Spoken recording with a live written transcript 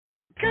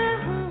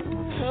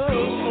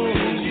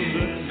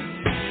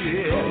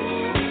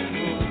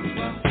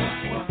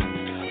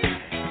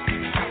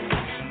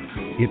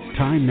It's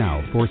time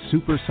now for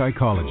super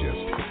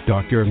psychologist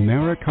Dr.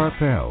 Mara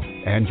Karpel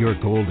and your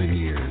golden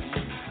years.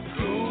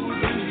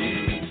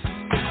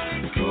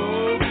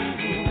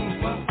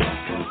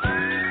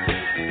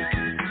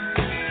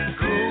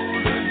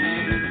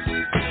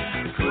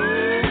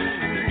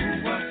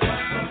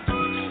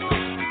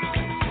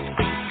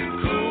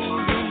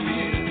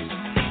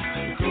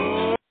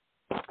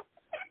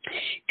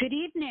 Good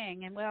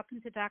evening and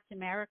welcome to Dr.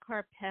 Mara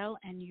Karpel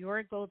and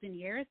your golden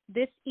years.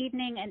 This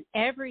evening and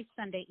every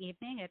Sunday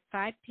evening at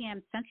 5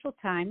 p.m. Central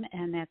Time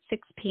and at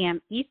 6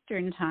 p.m.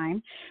 Eastern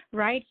Time,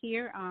 right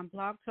here on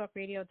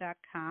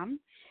blogtalkradio.com,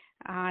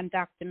 on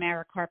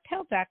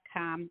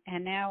drmarakarpel.com,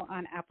 and now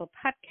on Apple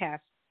Podcasts.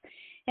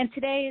 And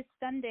today is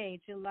Sunday,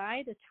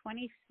 July the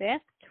 25th,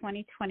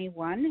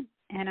 2021,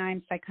 and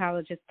I'm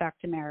psychologist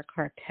Dr. Mara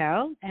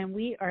Karpel, and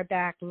we are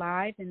back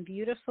live in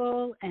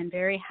beautiful and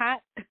very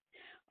hot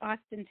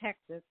Austin,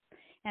 Texas,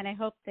 and I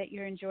hope that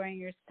you're enjoying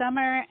your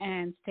summer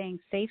and staying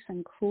safe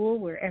and cool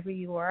wherever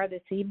you are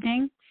this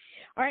evening.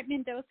 Art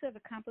Mendoza of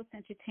Accomplice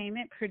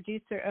Entertainment,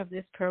 producer of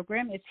this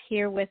program, is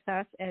here with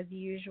us as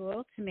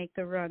usual to make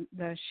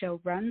the show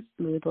run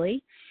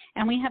smoothly,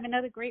 and we have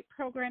another great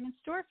program in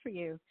store for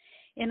you.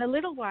 In a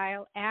little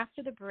while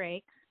after the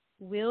break,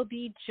 we'll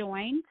be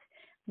joined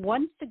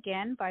once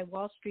again by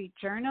Wall Street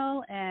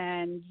Journal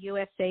and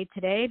USA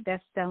Today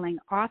bestselling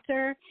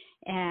author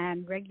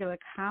and regular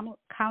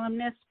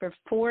columnist for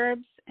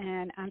Forbes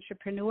and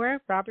entrepreneur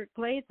Robert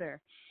Glazer.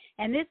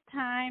 And this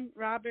time,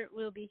 Robert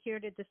will be here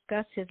to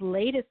discuss his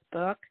latest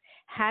book,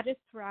 How to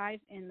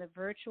Thrive in the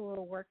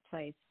Virtual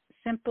Workplace,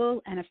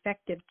 Simple and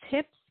Effective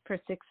Tips for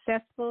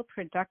Successful,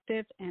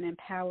 Productive, and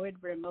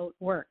Empowered Remote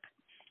Work.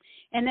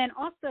 And then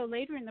also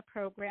later in the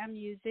program,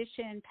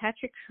 musician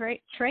Patrick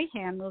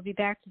Trahan will be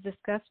back to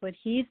discuss what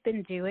he's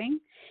been doing,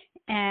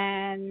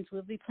 and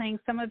we'll be playing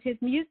some of his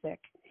music.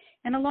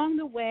 And along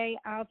the way,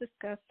 I'll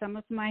discuss some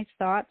of my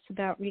thoughts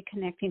about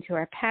reconnecting to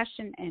our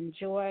passion and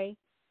joy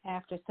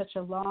after such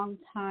a long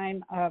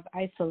time of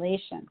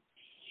isolation.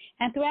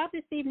 And throughout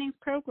this evening's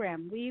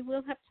program, we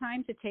will have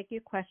time to take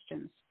your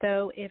questions.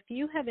 So if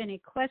you have any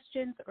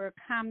questions or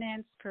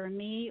comments for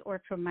me or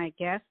for my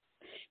guests,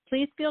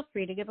 please feel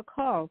free to give a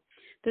call.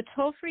 The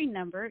toll-free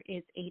number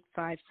is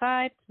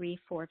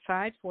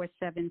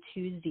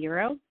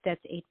 855-345-4720.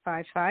 That's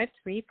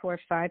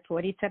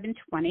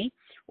 855-345-4720.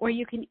 Or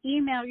you can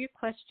email your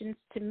questions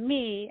to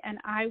me, and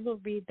I will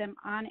read them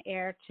on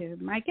air to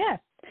my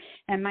guests.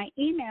 And my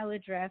email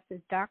address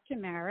is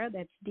drmara,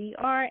 that's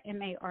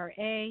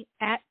D-R-M-A-R-A,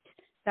 at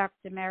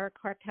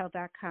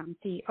drmarakarpel.com,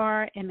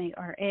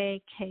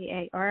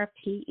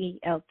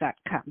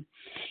 drmarakarpel.com.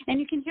 And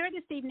you can hear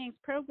this evening's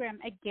program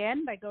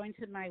again by going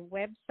to my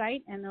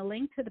website, and the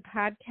link to the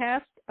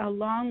podcast,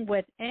 along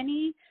with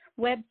any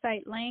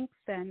website links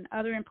and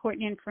other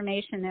important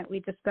information that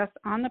we discuss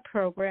on the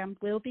program,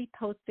 will be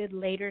posted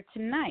later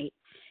tonight.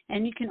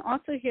 And you can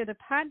also hear the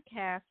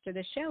podcast or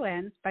the show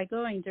ends by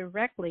going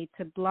directly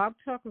to Blog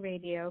Talk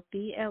Radio,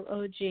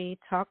 BLOG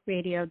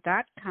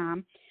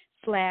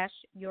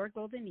talkradio.com/Your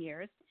Golden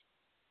Years,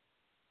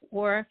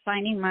 or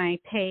finding my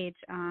page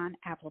on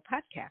Apple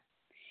Podcasts.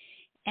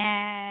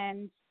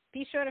 And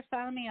be sure to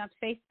follow me on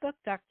Facebook,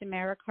 Dr.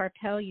 Mara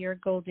Karpel, Your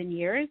Golden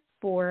Years,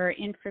 for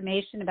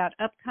information about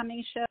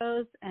upcoming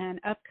shows and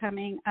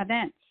upcoming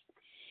events.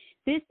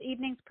 This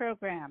evening's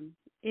program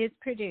is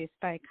produced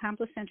by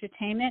Accomplice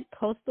Entertainment,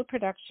 Postal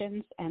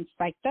Productions, and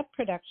Psyched Up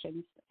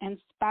Productions, and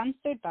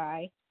sponsored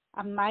by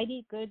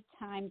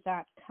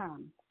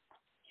AmightyGoodTime.com.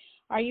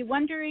 Are you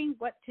wondering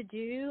what to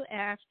do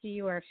after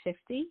you are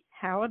 50?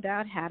 How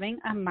about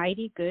having a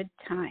mighty good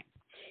time?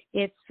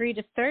 It's free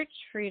to search,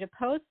 free to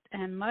post,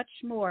 and much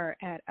more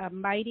at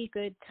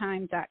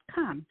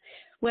AmightyGoodTime.com.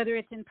 Whether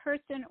it's in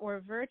person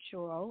or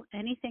virtual,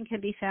 anything can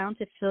be found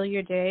to fill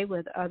your day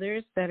with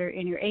others that are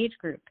in your age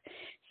group.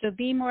 So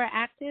be more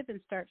active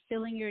and start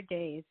filling your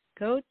days.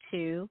 Go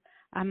to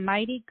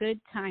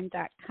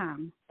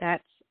AmightyGoodTime.com.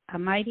 That's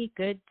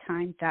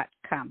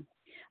AmightyGoodTime.com.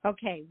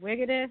 Okay, we're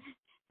going to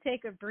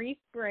take a brief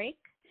break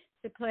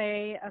to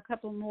play a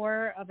couple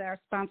more of our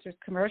sponsors'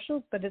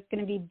 commercials, but it's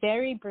going to be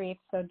very brief,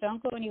 so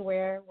don't go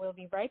anywhere. We'll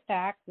be right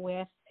back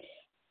with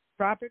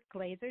Robert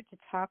Glazer to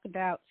talk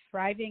about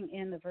thriving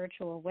in the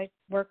virtual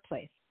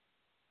workplace.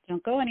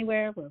 Don't go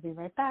anywhere. We'll be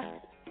right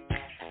back.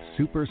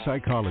 Super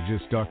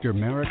psychologist Dr.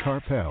 Mara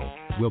Karpel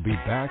will be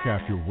back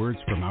after words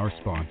from our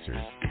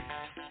sponsors.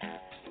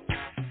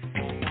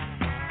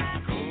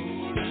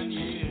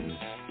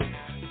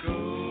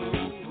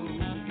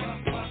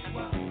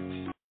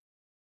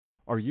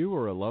 Are you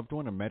or a loved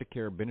one a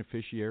Medicare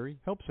beneficiary?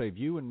 Help save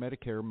you and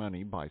Medicare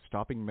money by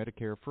stopping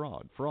Medicare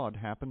fraud. Fraud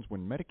happens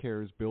when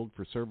Medicare is billed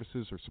for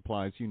services or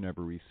supplies you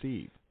never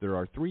receive. There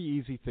are 3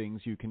 easy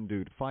things you can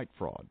do to fight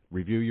fraud.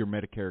 Review your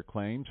Medicare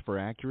claims for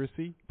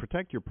accuracy,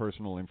 protect your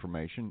personal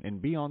information,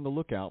 and be on the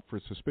lookout for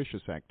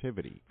suspicious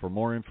activity. For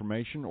more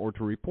information or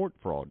to report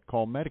fraud,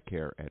 call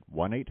Medicare at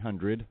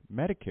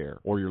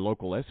 1-800-MEDICARE or your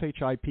local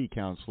SHIP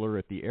counselor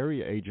at the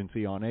Area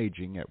Agency on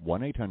Aging at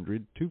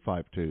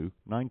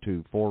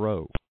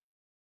 1-800-252-9240.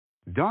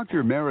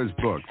 Dr. Mara's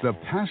book, The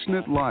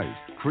Passionate Life,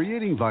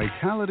 Creating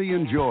Vitality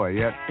and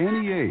Joy at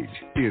Any Age,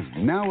 is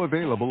now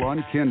available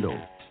on Kindle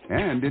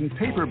and in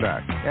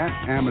paperback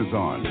at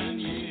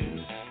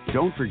Amazon.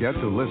 Don't forget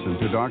to listen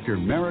to Dr.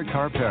 Mara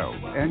Karpel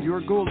and Your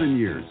Golden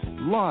Years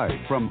live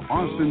from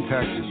Austin,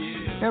 Texas,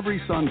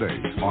 every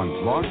Sunday on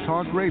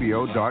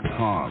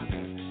blogtalkradio.com.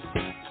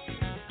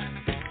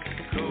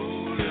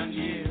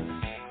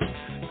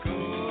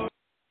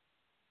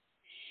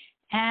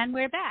 And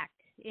we're back.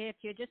 If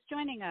you're just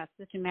joining us,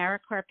 this is Mara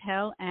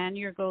Karpel and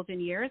Your Golden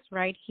Years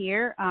right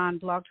here on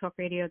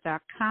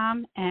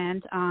blogtalkradio.com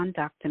and on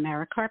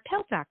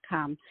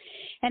drmarakarpel.com.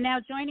 And now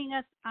joining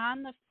us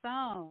on the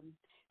phone,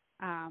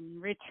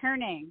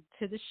 returning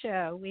to the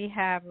show, we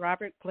have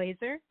Robert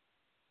Glazer.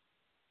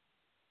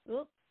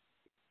 Oops,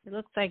 it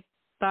looks like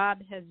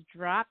Bob has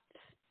dropped.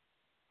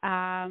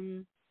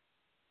 We're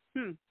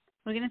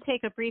going to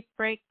take a brief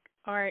break,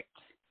 Art,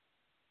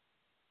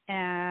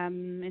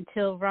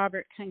 until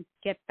Robert can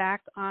get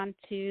back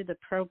onto the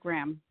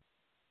program.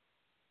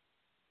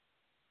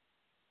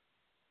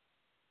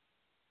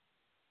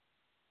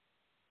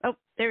 Oh,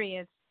 there he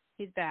is.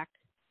 He's back.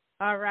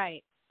 All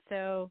right.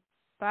 So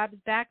Bob's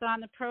back on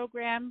the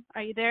program.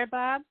 Are you there,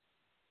 Bob?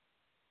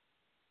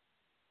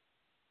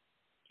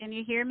 Can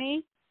you hear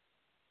me?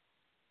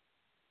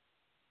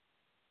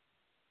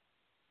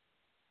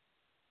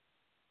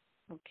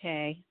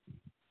 Okay.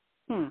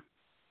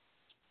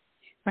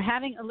 We're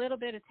having a little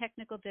bit of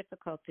technical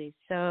difficulties,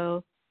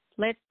 so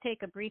let's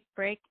take a brief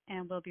break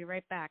and we'll be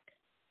right back.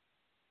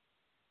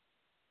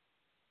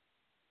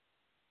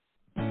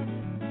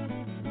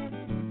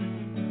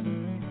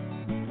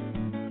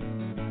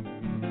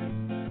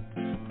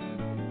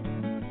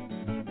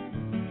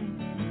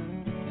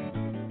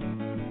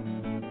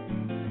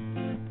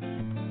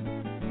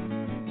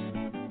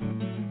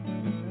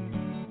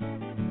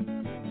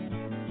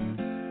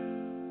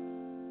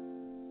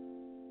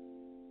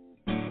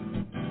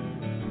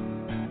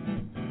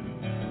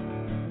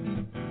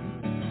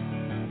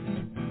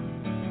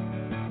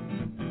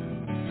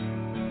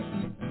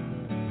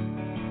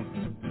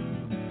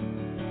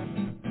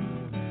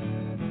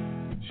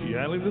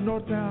 I leave the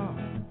North now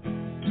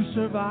to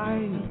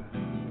survive.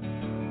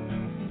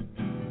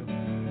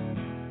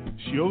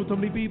 She owed so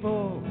many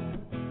people,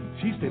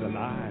 she stayed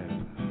alive.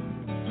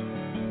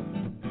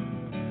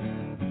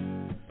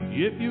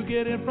 If you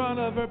get in front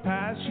of her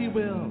past,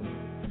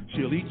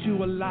 she'll eat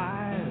you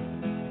alive.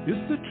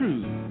 It's the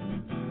truth.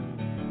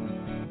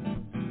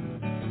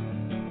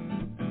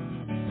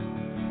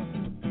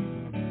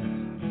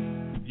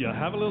 You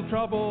have a little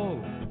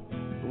trouble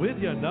with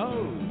your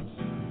nose.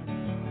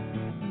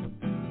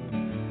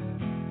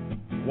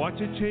 Watch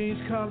it change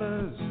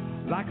colors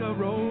like a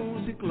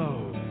rose, it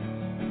glows.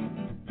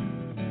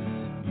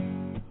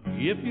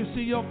 If you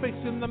see your face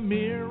in the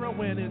mirror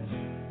when it's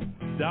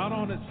down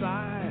on its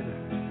side,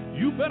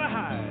 you better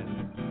hide.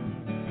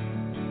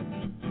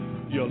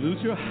 You'll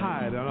lose your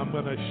hide, and I'm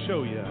gonna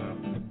show you.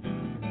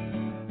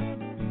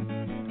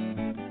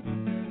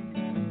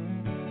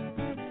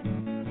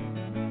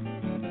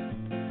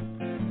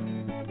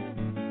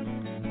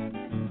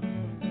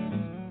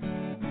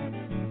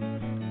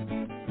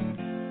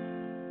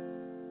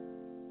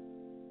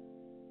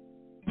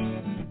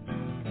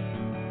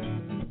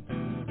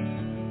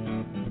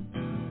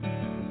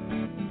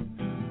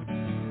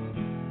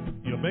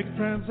 Make a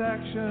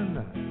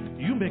transaction,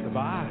 you make a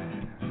buy.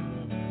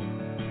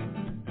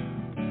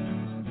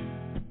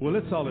 Well,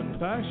 it's all in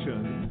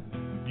fashion.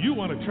 You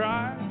want to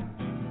try?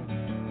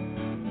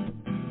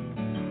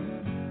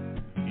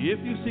 If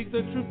you seek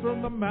the truth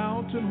from the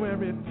mountain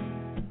where it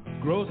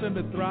grows and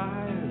it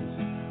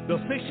thrives,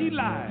 they'll say she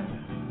lied.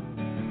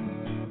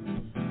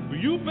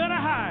 You better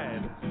hide.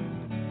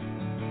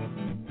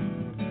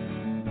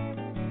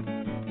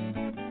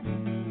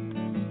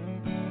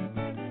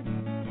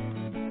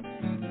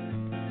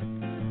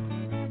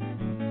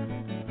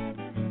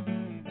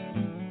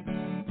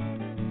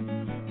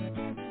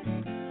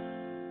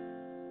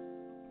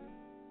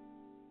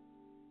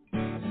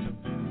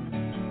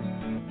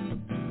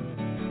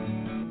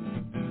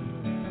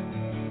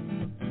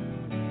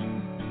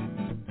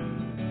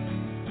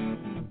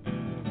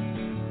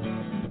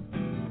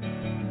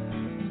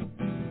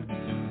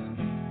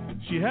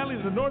 She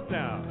leaves the North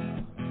now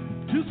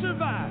to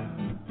survive.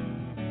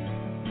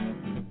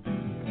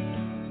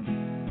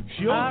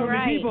 She owes so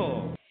many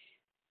people.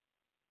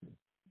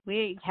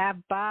 We have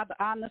Bob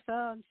on the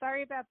phone.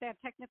 Sorry about that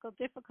technical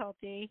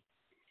difficulty.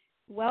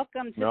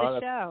 Welcome to the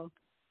show.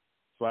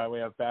 That's why we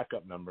have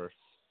backup numbers.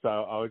 So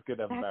always good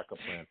to have a backup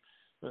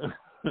plan.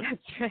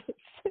 That's right.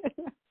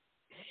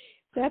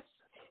 That's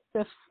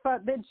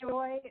the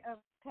joy of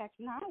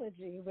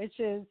technology, which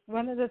is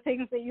one of the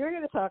things that you're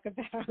going to talk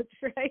about,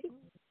 right?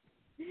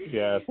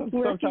 Yeah,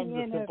 sometimes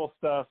the simple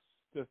stuff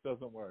just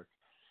doesn't work.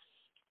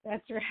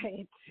 That's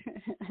right.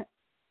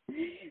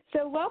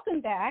 So welcome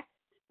back.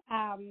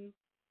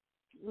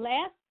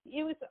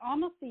 It was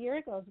almost a year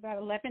ago, it was about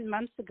 11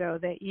 months ago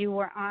that you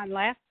were on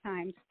last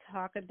time to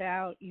talk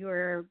about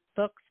your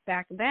books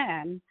back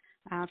then,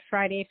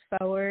 Friday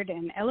Forward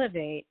and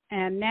Elevate.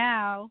 And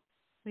now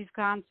we've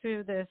gone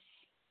through this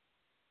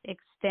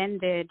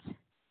extended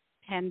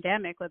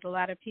pandemic with a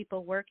lot of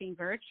people working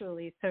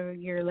virtually. So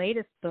your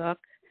latest book,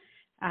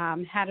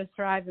 How to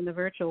Thrive in the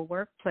Virtual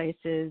Workplace,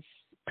 is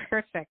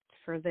perfect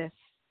for this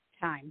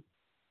time.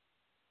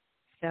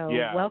 So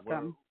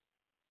welcome.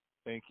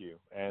 Thank you.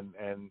 And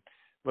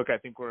look, I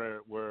think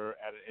we're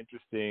at an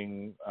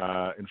interesting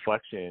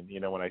inflection. You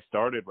know, when I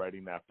started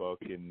writing that book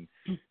and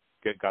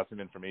got some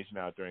information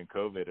out during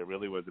COVID, it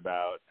really was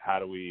about how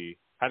do you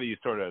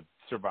sort of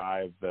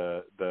survive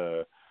the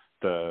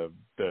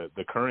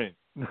current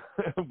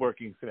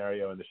working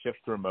scenario and the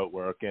shift to remote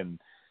work, and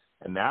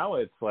now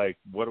it's like,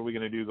 what are we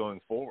going to do going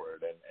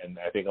forward? And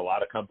I think a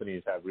lot of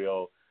companies have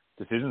real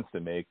decisions to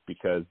make,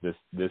 because this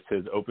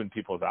has opened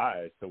people's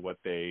eyes to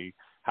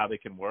how they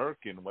can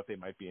work and what they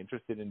might be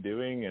interested in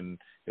doing, and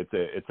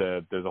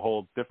there's a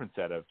whole different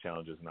set of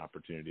challenges and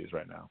opportunities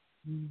right now.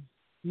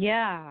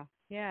 Yeah.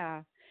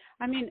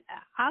 I mean,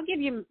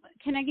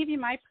 can I give you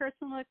my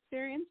personal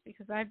experience,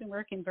 because I've been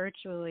working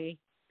virtually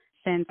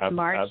since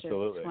March of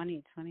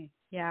 2020.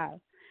 Yeah.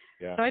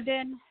 So I've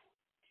been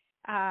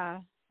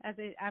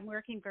I'm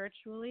working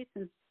virtually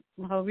since,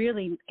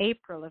 really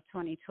April of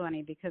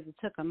 2020, because it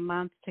took a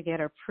month to get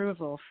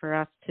approval for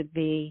us to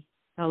be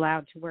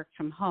allowed to work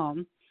from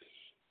home.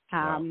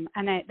 And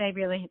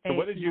so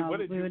what did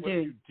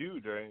you do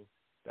during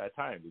that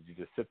time? Did you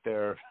just sit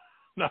there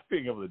not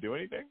being able to do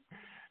anything?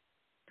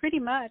 Pretty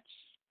much.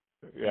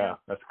 Yeah,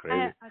 that's crazy.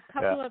 I had a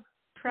couple of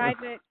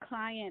private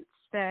clients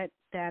that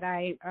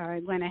I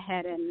went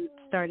ahead and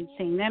started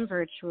seeing them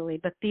virtually,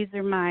 but these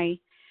are my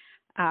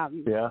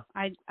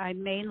I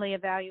mainly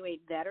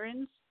evaluate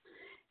veterans,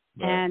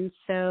 and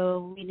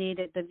so we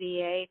needed the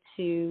VA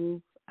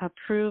to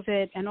approve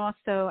it, and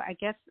also I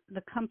guess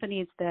the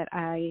companies that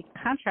I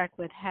contract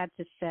with had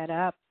to set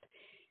up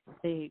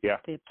the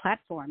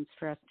platforms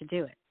for us to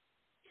do it.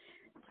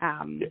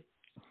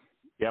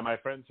 My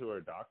friends who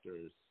are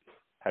doctors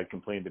had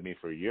complained to me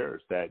for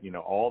years that, you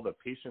know, all the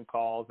patient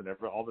calls and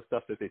all the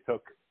stuff that they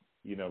took,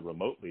 you know,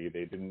 remotely,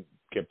 they didn't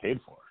get paid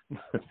for.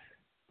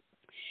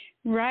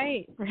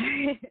 Right.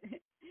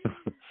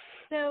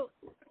 So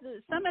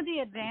some of the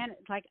advantage,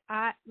 like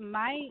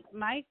my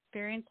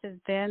experience has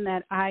been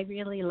that I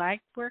really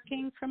like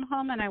working from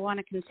home, and I want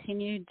to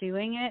continue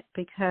doing it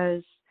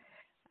because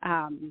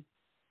I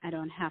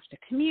don't have to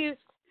commute.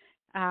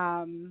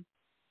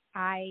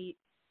 I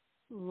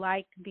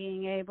like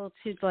being able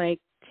to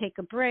take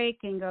a break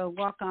and go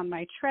walk on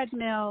my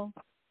treadmill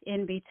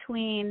in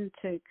between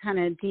to kind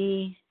of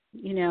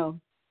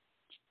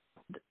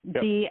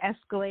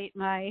de-escalate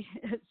my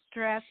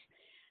stress.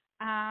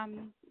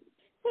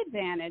 The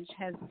advantage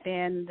has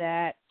been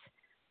that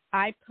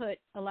I put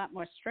a lot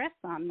more stress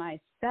on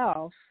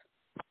myself,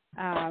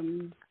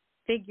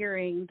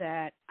 figuring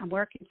that I'm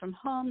working from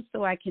home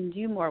so I can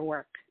do more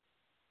work.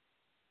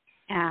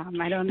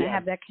 I don't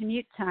have that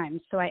commute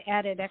time, so I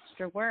added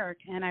extra work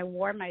and I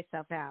wore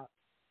myself out.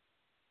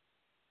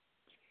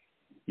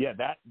 Yeah,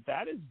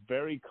 that is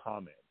very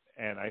common.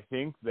 And I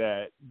think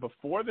that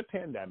before the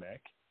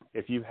pandemic,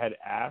 if you had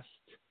asked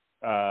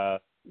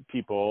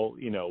people,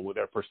 you know, with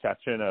their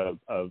perception of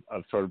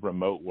sort of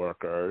remote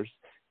workers,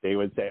 they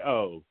would say,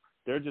 oh,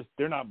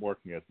 they're not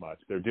working as much.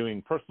 They're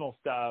doing personal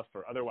stuff,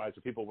 or otherwise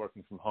are people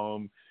working from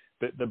home.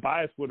 The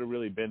bias would have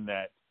really been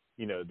that,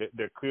 you know,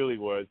 there clearly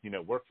was, you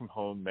know, work from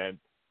home meant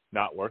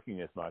not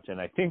working as much.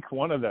 And I think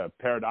one of the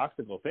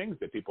paradoxical things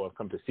that people have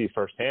come to see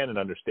firsthand and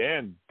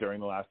understand during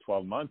the last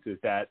 12 months is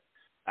that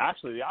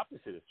actually the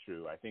opposite is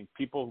true. I think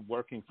people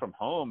working from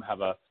home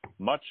have a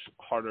much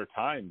harder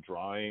time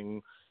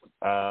drawing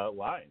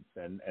lines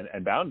and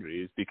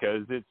boundaries,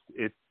 because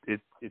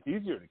it's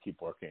easier to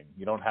keep working.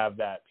 You don't have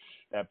that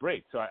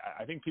break. So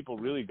I think people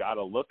really got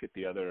to look at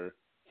the other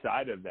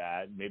side of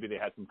that. Maybe they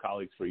had some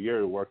colleagues for a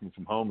year working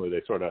from home who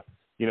they sort of,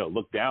 you know,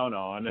 look down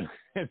on,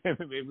 and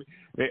maybe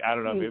I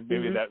don't know,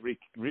 maybe that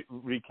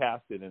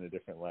recast it in a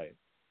different light.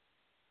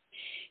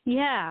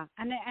 Yeah,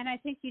 and I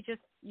think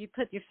you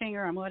put your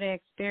finger on what I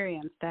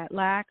experienced, that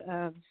lack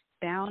of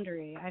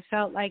boundary. I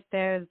felt like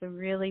there's a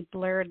really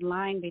blurred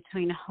line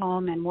between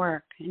home and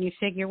work, and you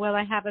figure, well,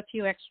 I have a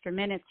few extra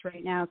minutes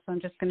right now, so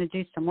I'm just going to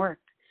do some work.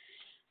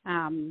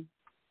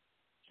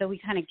 So we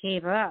kind of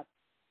gave up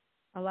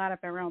a lot of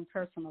our own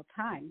personal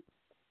time.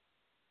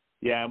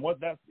 Yeah, and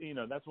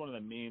that's one of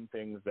the main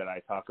things that I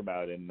talk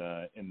about in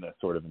the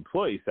sort of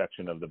employee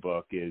section of the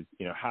book is,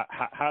 you know,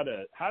 how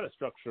to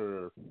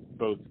structure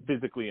both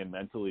physically and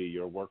mentally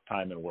your work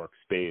time and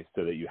workspace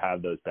so that you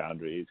have those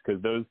boundaries, because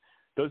those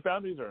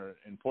boundaries are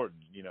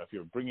important. You know, if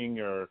you're bringing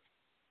your,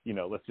 you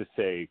know, let's just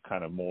say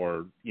kind of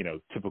more, you know,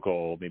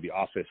 typical maybe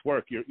office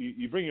work,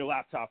 you bring your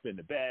laptop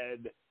into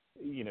bed.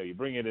 You know, you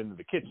bring it into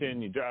the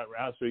kitchen, you drive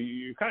around, so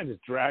you're kind of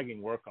just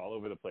dragging work all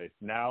over the place.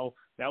 Now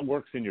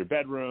work's in your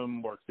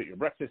bedroom, work's at your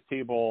breakfast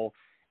table,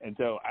 and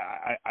so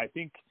I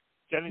think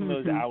getting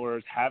those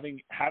hours,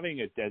 having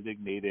it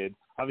designated.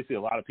 Obviously,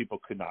 a lot of people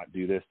could not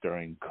do this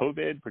during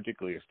COVID,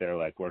 particularly if they're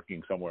like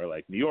working somewhere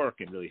like New York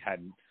and really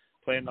hadn't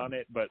planned on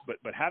it, but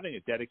having a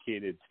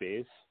dedicated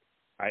space,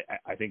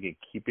 I think in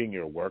keeping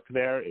your work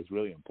there is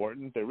really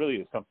important. There really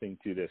is something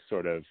to this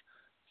sort of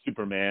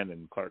Superman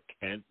and Clark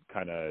Kent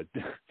kind of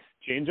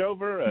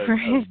changeover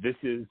of this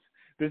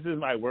is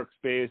my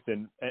workspace,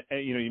 and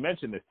you know, you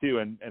mentioned this too,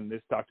 and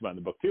this talked about in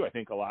the book too. I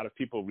think a lot of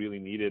people really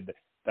needed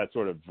that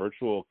sort of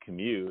virtual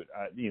commute.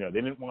 You know,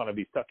 they didn't want to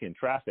be stuck in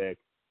traffic,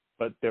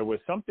 but there was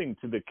something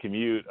to the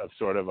commute of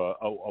sort of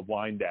a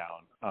wind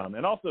down,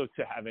 and also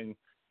to having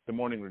the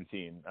morning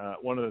routine.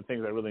 One of the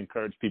things I really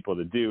encourage people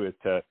to do is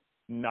to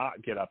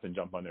not get up and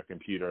jump on their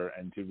computer,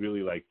 and to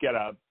really like get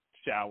up,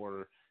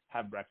 shower,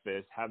 have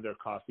breakfast, have their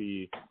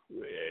coffee,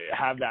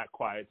 have that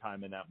quiet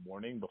time in that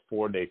morning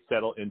before they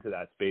settle into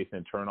that space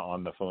and turn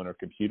on the phone or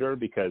computer,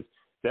 because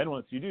then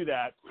once you do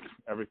that,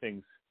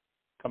 everything's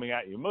coming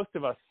at you. Most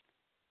of us,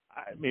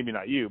 maybe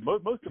not you,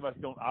 most of us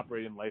don't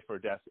operate in life or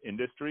death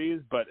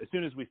industries, but as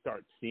soon as we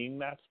start seeing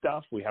that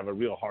stuff, we have a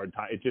real hard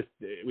time.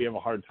 We have a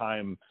hard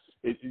time,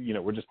 you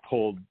know, we're just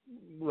pulled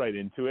right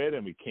into it,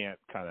 and we can't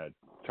kind of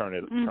turn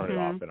it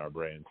off in our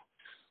brains.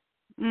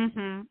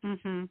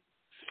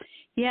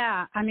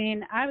 Yeah, I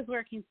mean, I was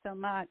working so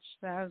much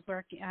that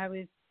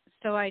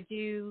I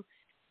do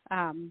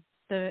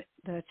the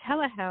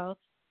telehealth,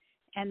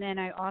 and then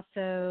I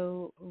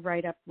also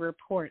write up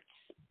reports.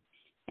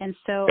 And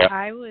so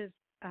I was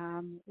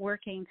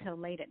working till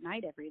late at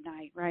night every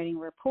night writing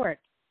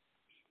reports.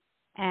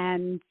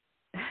 And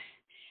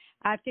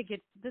I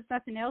figured there's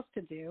nothing else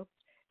to do.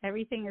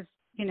 Everything is,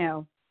 you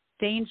know,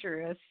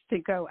 dangerous to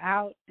go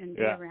out and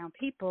be around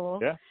people.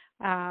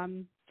 So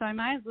I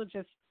might as well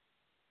just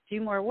do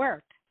more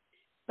work,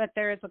 but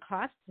there is a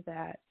cost to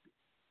that.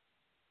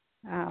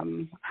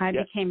 I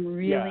became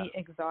really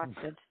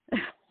exhausted.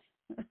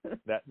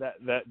 that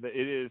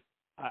it is.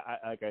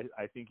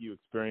 I think you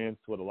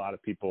experienced what a lot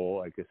of people,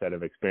 like I said,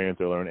 have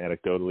experienced or learned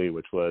anecdotally,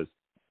 which was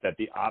that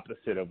the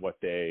opposite of what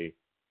they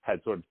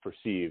had sort of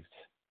perceived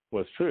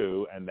was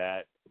true, and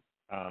that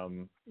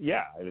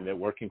that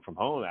working from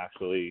home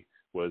actually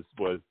was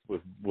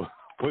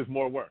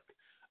more work.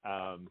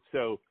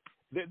 So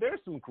there are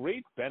some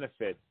great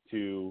benefits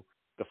to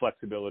the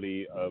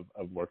flexibility of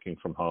working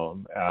from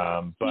home.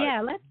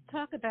 But let's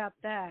talk about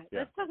that.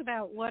 Let's talk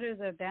about what are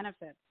the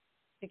benefits,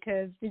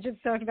 because you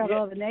just talked about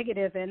all the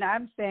negatives, and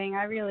I'm saying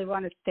I really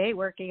want to stay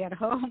working at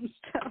home.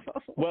 So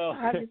well,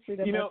 obviously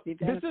there must be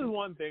benefits. This is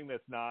one thing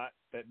that's not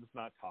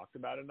talked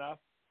about enough.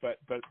 But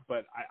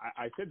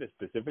I said this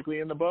specifically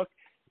in the book.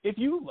 If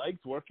you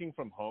liked working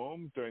from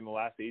home during the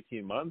last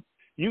 18 months,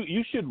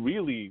 you should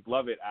really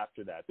love it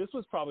after that. This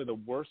was probably the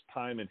worst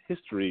time in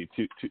history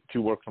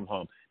to work from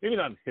home. Maybe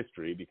not in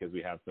history, because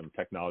we have some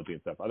technology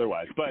and stuff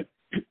otherwise. But,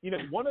 you know,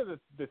 one of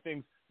the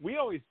things we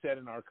always said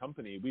in our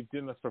company, we've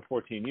done this for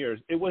 14 years,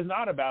 it was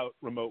not about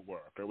remote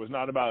work, or it was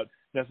not about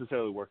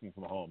necessarily working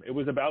from home. It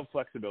was about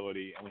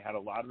flexibility, and we had a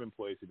lot of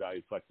employees who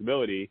valued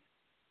flexibility.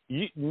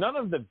 None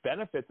of the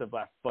benefits of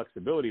that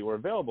flexibility were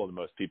available to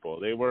most people.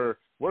 They were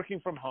working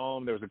from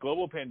home. There was a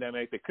global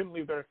pandemic. They couldn't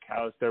leave their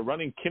couch. They're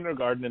running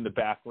kindergarten in the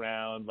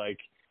background. Like,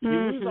 you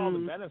lose all the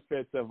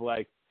benefits of,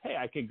 like, hey,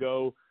 I could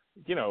go,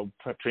 you know,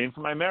 train for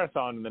my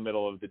marathon in the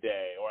middle of the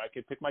day, or I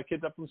could pick my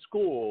kids up from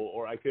school,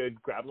 or I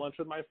could grab lunch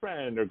with my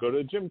friend, or go to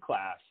a gym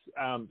class.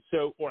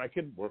 Or I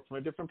could work from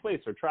a different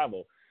place or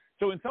travel.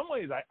 So in some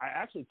ways, I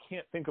actually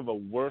can't think of a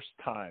worse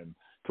time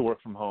to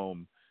work from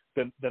home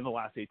than the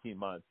last 18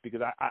 months,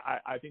 because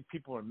I think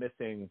people are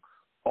missing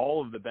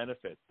all of the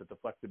benefits that the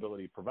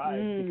flexibility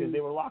provides because they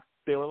were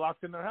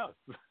locked in their house.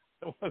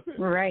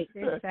 Right,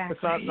 exactly.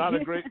 It's not a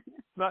great.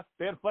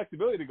 They had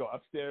flexibility to go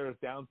upstairs,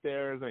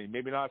 downstairs. I mean,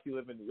 maybe not if you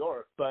live in New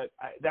York, but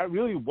that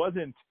really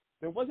wasn't.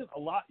 There wasn't a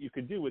lot you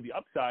could do with the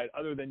upside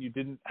other than you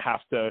didn't have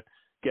to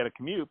get a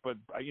commute, but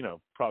you know,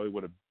 probably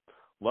would have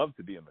loved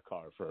to be in the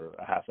car for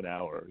a half an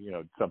hour, you know,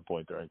 at some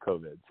point during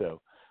COVID.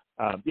 So.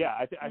 I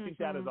think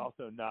that is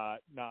also not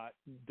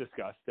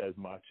discussed as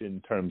much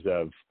in terms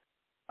of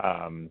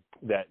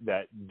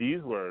that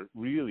these were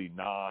really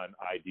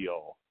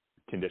non-ideal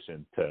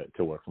conditions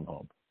to work from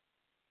home.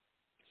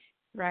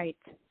 Right,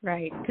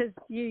 because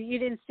you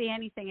didn't see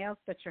anything else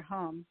but your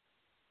home.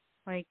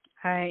 Like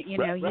you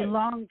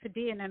long to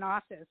be in an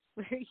office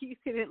where you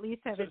could at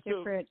least have a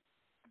different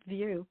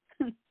view.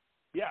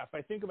 Yeah, if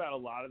I think about a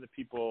lot of the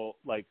people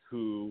like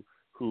who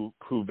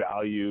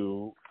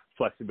value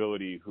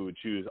flexibility, who would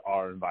choose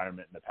our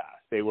environment in the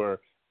past. They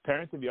were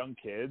parents of young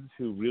kids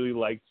who really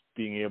liked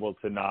being able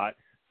to not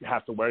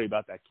have to worry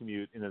about that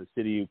commute into the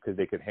city because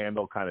they could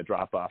handle kind of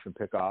drop off and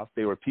pick off.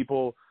 They were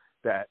people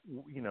that,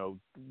 you know,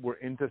 were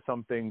into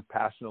something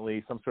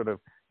passionately, some sort of,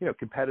 you know,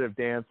 competitive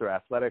dance or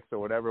athletics or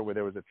whatever, where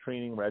there was a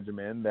training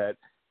regimen that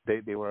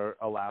they were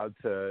allowed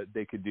to,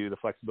 they could do, the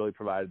flexibility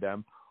provided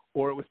them.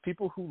 Or it was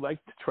people who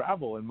liked to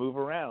travel and move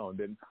around.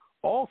 And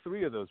all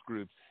three of those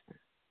groups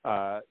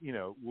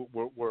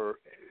were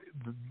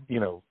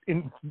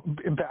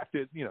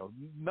impacted. You know,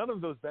 none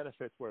of those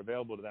benefits were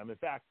available to them. In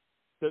fact,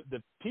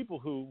 the people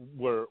who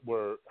were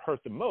hurt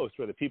the most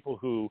were the people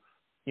who,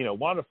 you know,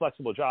 wanted a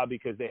flexible job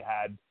because they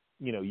had,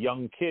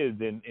 young kids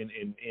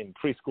in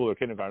preschool or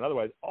kindergarten,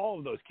 otherwise, all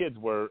of those kids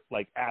were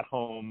like at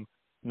home,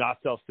 not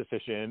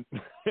self-sufficient,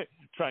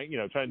 trying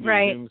to do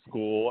Right. Zoom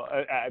school.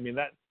 I mean,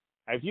 that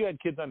if you had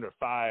kids under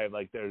 5,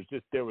 like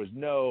there was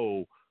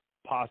no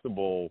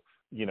possible,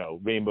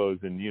 rainbows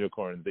and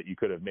unicorns that you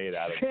could have made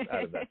out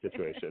of that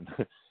situation.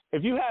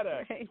 If you had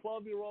a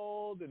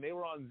 12-year-old and they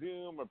were on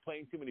Zoom or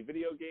playing too many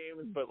video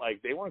games, but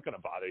like they weren't going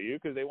to bother you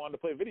because they wanted to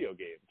play video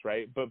games,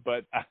 right?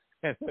 But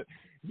if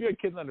you had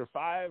kids under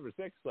 5 or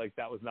 6, like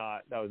that was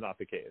not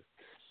the case.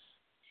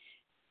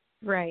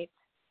 Right.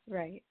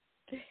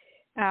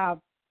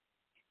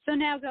 So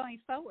now going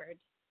forward,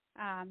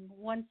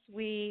 once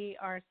we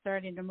are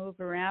starting to move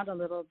around a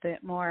little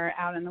bit more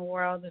out in the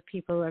world, the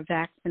people are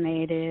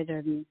vaccinated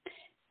and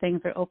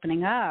things are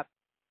opening up,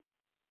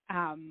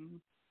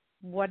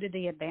 what are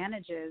the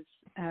advantages,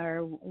 or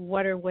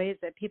what are ways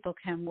that people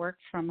can work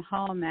from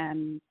home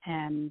and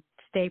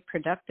stay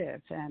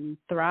productive and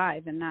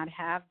thrive and not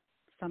have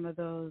some of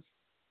those,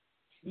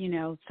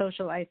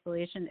 social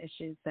isolation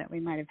issues that we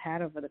might have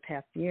had over the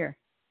past year?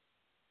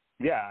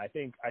 Yeah, I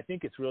think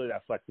it's really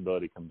that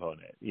flexibility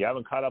component. You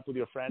haven't caught up with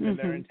your friend and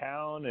they're in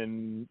town,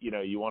 and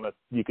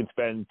you can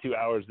spend 2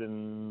 hours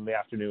in the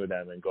afternoon with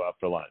them and go out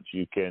for lunch.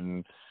 You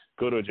can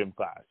go to a gym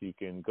class. You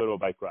can go to a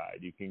bike ride.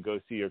 You can go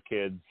see your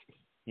kids,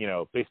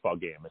 baseball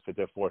game if it's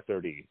at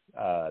 4:30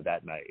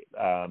 that night.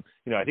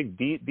 I think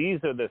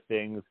these are the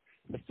things.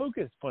 The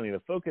focus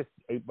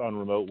on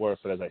remote work,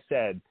 but as I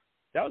said,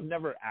 that was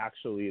never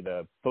actually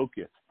the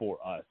focus for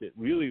us. It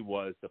really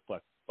was the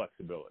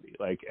flexibility.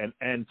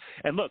 And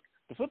look,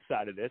 the flip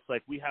side of this,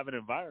 like we have an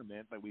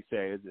environment that we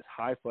say is this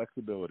high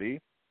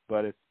flexibility,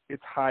 but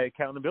it's high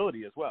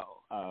accountability as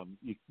well.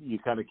 You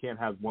kind of can't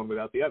have one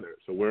without the other.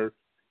 So we're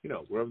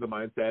of the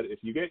mindset, if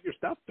you get your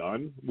stuff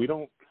done,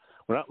 we're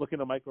not looking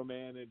to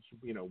micromanage,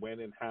 when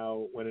and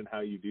how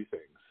you do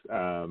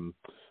things.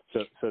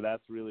 So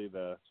that's really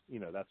the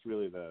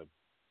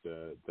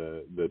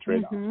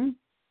trade-off. Mm-hmm.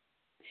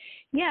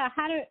 Yeah,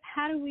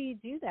 how do we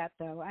do that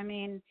though? I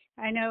mean,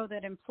 I know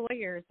that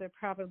employers are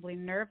probably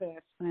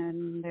nervous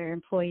when their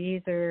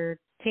employees are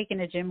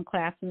taking a gym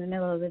class in the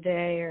middle of the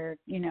day, or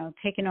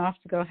taking off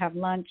to go have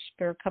lunch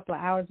for a couple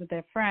of hours with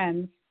their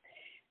friends,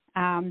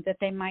 that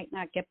they might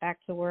not get back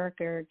to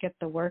work or get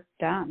the work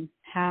done.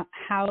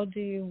 How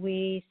do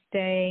we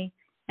stay,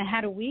 and how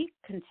do we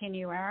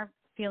continue our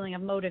feeling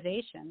of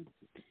motivation,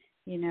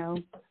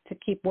 to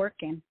keep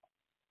working?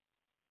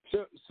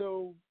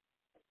 So.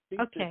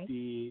 Okay.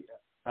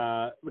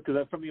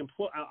 Because from the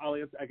I'll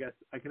answer. I guess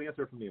I can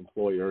answer from the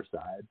employer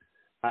side.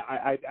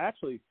 I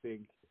actually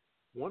think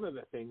one of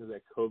the things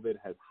that COVID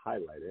has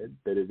highlighted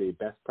that is a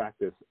best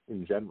practice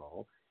in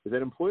general is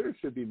that employers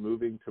should be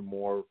moving to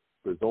more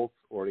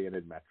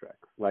results-oriented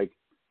metrics. Like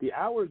the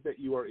hours that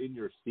you are in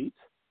your seat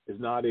is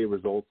not a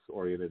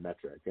results-oriented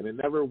metric, and it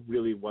never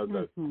really was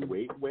a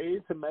great way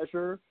to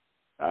measure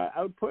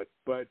output.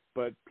 But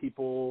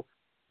people,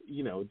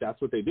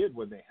 that's what they did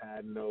when they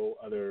had no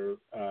other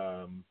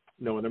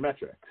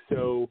metric.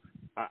 So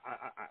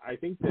I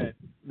think that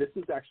this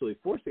is actually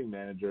forcing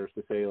managers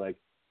to say, like,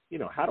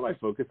 how do I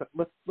focus?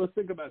 Let's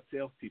think about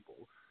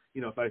salespeople.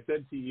 If I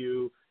said to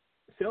you,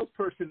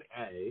 salesperson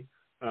A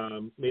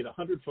made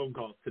 100 phone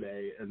calls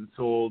today and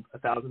sold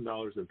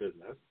 $1,000 of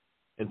business,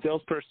 and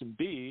salesperson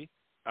B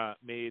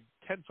made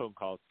 10 phone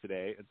calls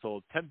today and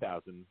sold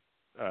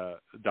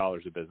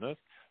 $10,000 of business,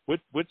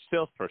 which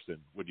salesperson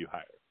would you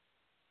hire?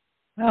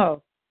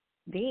 Oh,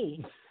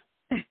 B.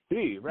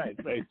 B, right.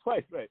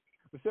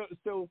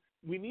 So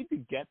we need to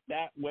get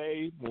that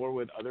way more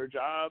with other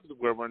jobs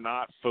where we're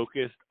not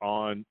focused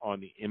on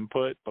the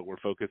input, but we're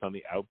focused on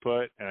the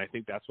output. And I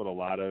think that's what a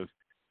lot of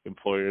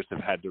employers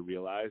have had to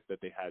realize that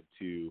they had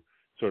to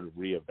sort of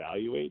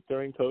reevaluate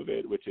during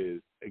COVID, which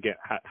is, again,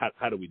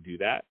 how do we do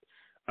that?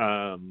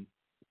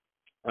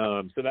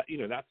 So that,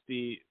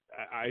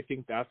 I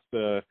think that's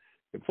the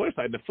employer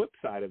side. The flip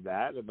side of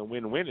that, and the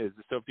win-win, is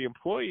so if the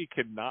employee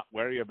can not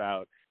worry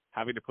about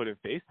having to put in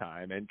face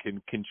time and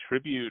can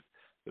contribute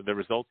the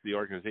results of the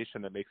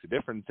organization that makes a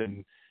difference,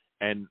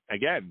 and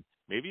again,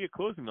 maybe you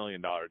close $1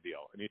 million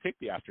deal and you take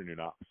the afternoon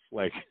off,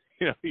 like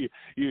you've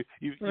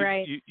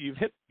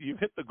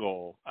hit the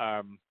goal.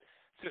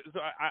 So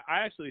I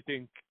actually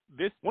think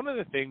this, one of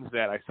the things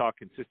that I saw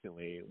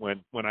consistently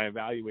when I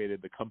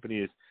evaluated the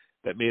companies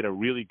that made a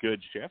really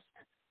good shift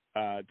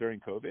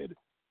during COVID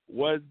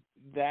was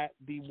that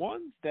the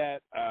ones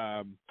that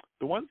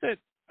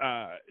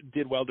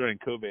did well during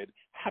COVID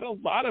had a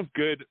lot of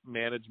good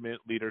management,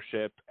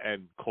 leadership,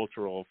 and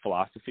cultural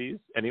philosophies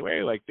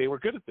anyway. Like, they were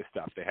good at this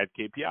stuff. They had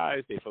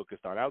KPIs, they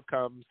focused on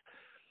outcomes,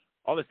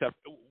 all this stuff.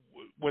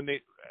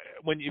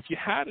 If you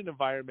had an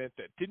environment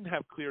that didn't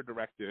have clear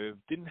directives,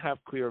 didn't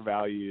have clear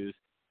values,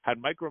 had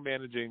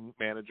micromanaging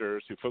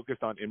managers who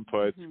focused on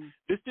inputs,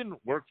 this didn't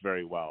work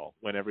very well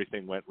when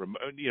everything went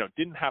remote.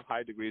 Didn't have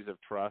high degrees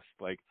of trust.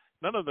 Like,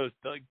 none of those.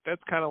 Like,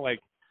 that's kind of like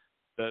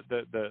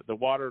the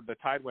water. The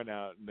tide went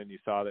out, and then you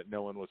saw that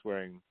no one was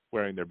wearing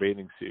their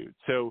bathing suit.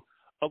 So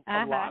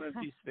a lot of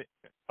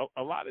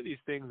these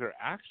things are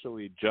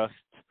actually just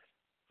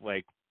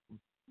like,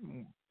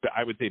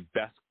 I would say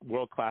best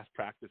world-class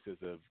practices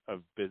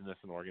of business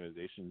and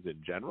organizations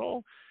in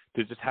general,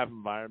 to just have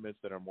environments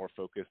that are more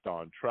focused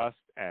on trust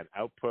and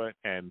output.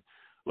 And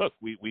look,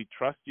 we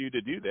trust you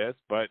to do this,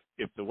 but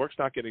if the work's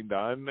not getting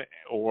done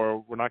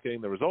or we're not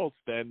getting the results,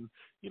 then,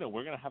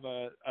 we're going to have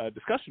a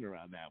discussion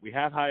around that. We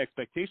have high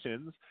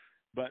expectations,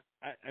 but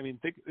I mean,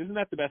 isn't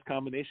that the best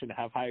combination, to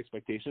have high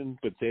expectations,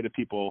 but say to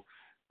people,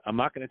 I'm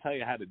not going to tell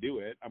you how to do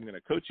it. I'm going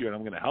to coach you and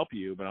I'm going to help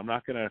you, but I'm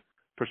not going to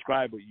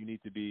prescribe what you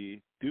need to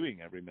be doing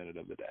every minute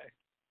of the day.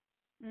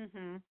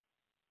 Mm-hmm.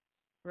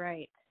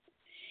 Right.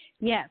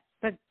 Yes,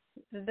 but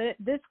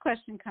this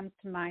question comes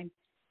to mind.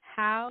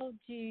 How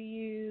do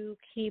you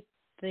keep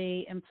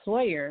the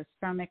employers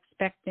from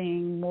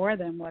expecting more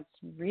than what's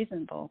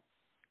reasonable?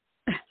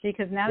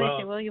 Because now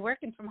they say, well, you're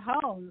working from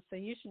home, so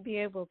you should be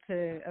able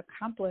to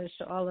accomplish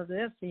all of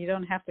this so you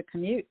don't have to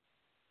commute.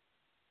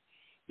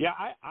 Yeah,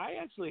 I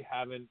actually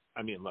haven't.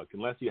 I mean, look,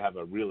 unless you have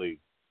a really,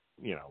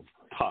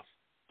 tough,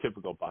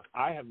 typical boss,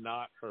 I have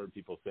not heard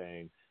people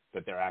saying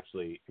that they're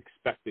actually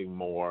expecting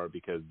more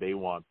because they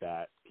want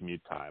that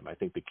commute time. I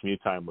think the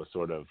commute time was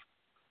sort of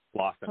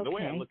lost. And the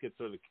way I look at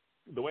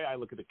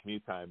the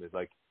commute time is,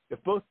 like,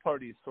 if both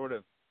parties sort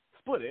of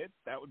split it,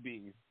 that would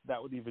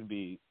even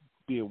be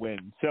a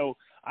win. So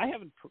I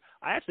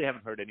actually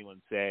haven't heard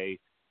anyone say,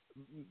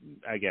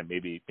 again,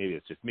 maybe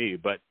it's just me,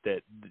 but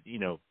that,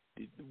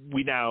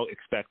 we now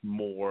expect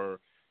more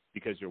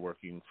because you're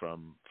working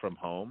from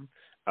home.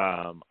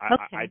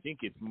 I think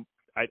it's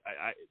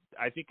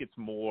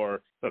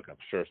more. Look, I'm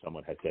sure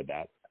someone has said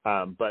that,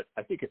 but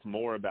I think it's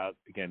more about,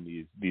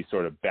 again, these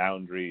sort of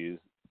boundaries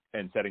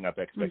and setting up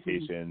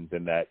expectations,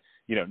 and that,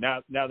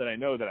 now that I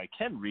know that I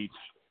can reach,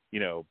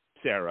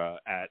 Sarah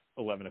at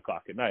 11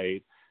 o'clock at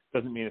night,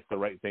 doesn't mean it's the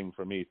right thing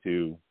for me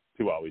to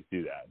always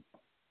do that.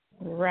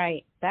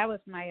 Right. That was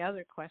my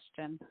other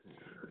question.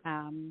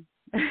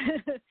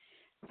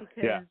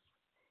 Because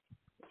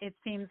it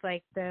seems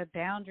like the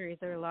boundaries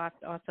are lost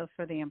also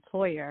for the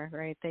employer,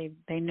 right?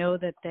 They know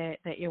that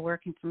you're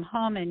working from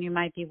home and you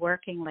might be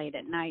working late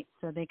at night,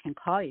 so they can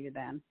call you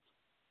then.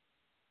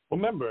 Well,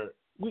 remember,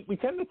 we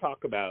tend to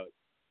talk about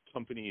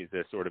companies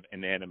as sort of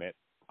inanimate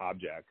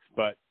objects,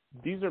 but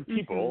these are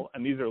people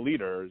and these are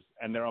leaders,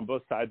 and they're on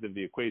both sides of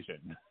the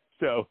equation.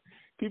 So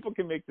people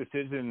can make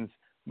decisions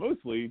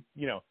mostly,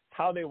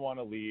 how they want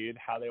to lead,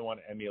 how they want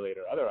to emulate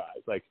or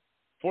otherwise. Like,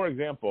 for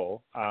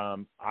example,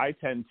 I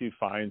tend to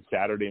find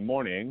Saturday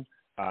morning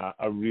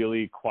a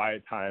really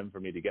quiet time for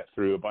me to get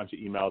through a bunch of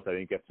emails I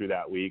didn't get through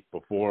that week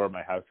before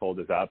my household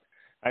is up.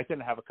 I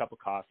tend to have a cup of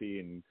coffee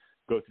and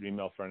go through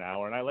email for an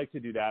hour. And I like to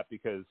do that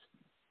because,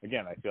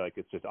 again, I feel like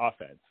it's just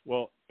offense.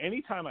 Well,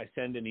 anytime I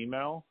send an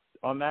email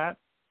on that,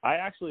 I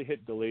actually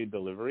hit delayed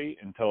delivery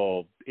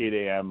until 8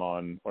 a.m.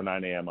 or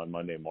 9 a.m. on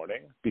Monday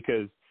morning,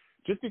 because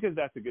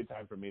that's a good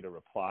time for me to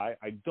reply.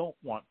 I don't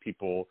want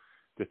people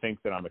to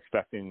think that I'm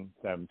expecting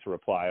them to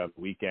reply on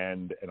the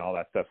weekend and all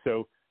that stuff.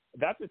 So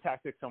that's a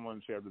tactic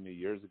someone shared with me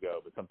years ago,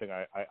 but something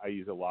I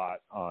use a lot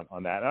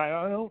on that. And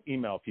I don't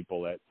email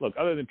people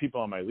other than people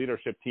on my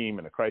leadership team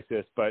in a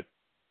crisis, but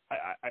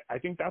I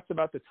think that's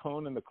about the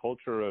tone and the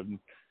culture of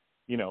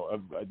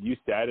you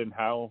said, and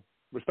how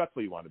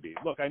respectful you want to be.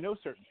 Look, I know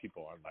certain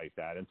people aren't like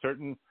that, and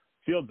certain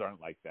fields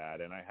aren't like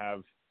that. And I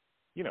have,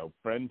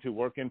 friends who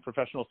work in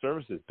professional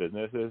services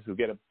businesses who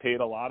get paid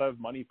a lot of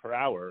money per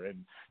hour,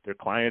 and their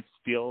clients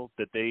feel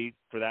that they,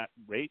 for that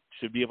rate,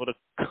 should be able to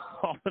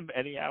call them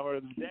any hour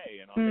of the day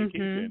and on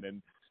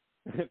vacation.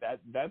 And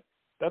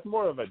that's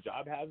more of a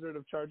job hazard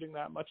of charging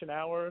that much an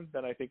hour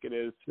than I think it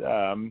is,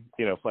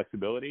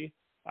 flexibility.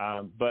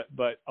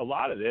 But a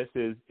lot of this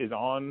is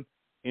on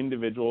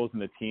individuals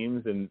and the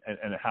teams, and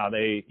how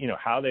they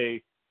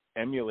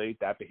emulate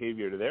that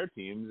behavior to their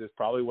teams is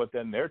probably what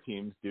then their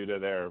teams do to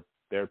their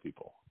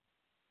people.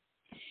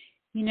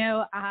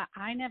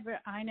 I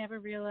never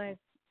realized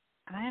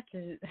I have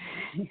to.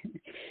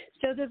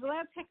 So there's a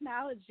lot of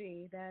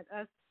technology that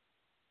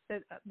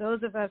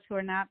those of us who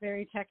are not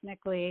very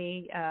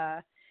technically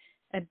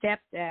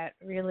adept at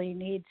really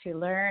need to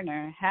learn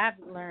or have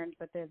learned,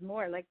 but there's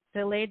more, like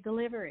delayed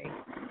delivery.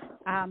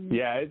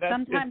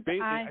 Sometimes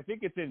I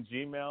think it's in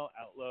Gmail,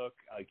 Outlook,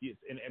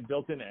 and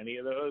built into any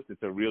of those.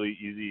 It's a really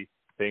easy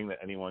thing that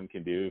anyone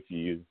can do if you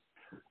use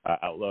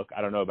Outlook.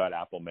 I don't know about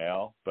Apple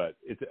Mail, but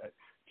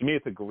to me,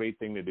 it's a great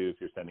thing to do if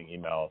you're sending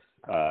emails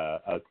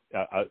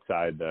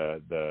outside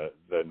the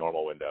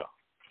normal window.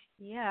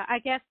 Yeah, I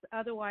guess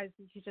otherwise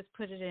you just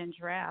put it in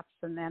drafts,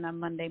 and then on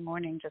Monday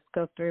morning just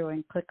go through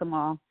and click them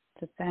all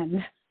to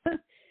send.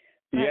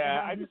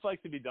 I just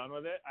like to be done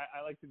with it.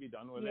 I like to be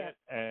done with it.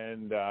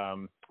 And,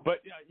 but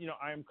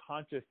I'm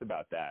conscious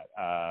about that.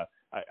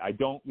 I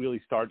don't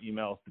really start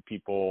emails to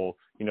people,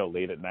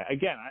 late at night.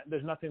 Again,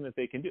 there's nothing that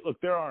they can do.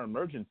 Look, there are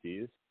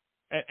emergencies,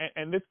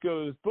 and this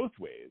goes both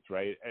ways,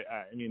 right?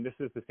 I mean, this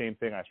is the same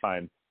thing I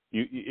find.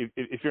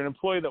 If you're an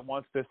employee that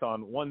wants this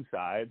on one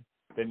side,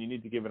 then you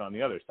need to give it on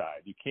the other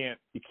side. You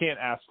can't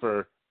ask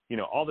for,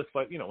 all this,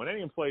 when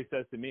any employee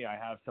says to me, I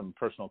have some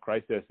personal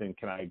crisis and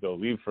can I go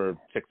leave for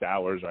 6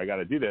 hours or I got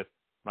to do this,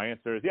 my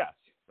answer is yes,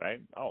 right?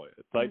 Always.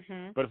 Like,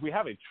 but if we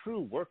have a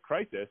true work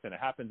crisis and it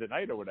happens at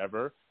night or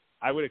whatever,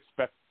 I would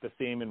expect the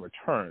same in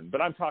return.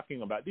 But I'm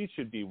talking about these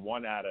should be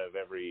 1 out of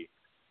every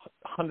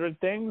 100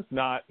 things,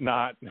 not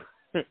not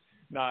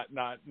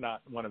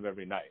one of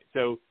every night.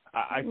 So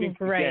I think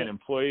again,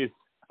 employees,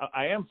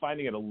 I am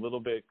finding it a little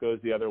bit goes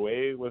the other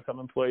way with some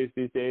employees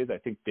these days. I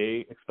think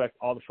they expect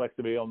all the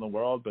flexibility in the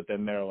world, but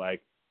then they're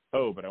like,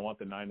 oh, but I want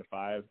the 9 to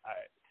 5.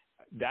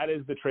 That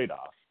is the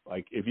trade-off.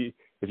 Like if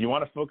you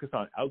want to focus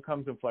on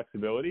outcomes and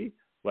flexibility,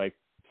 like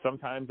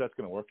sometimes that's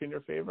going to work in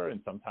your favor and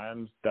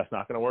sometimes that's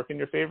not going to work in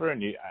your favor.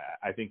 And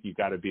I think you've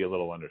got to be a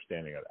little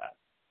understanding of that.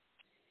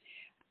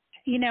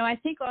 You know, I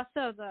think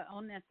also the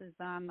onus is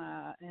on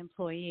the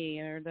employee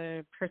or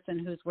the person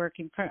who's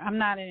working for, I'm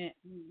not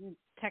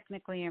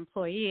technically an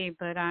employee,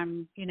 but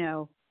I'm, you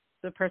know,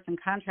 the person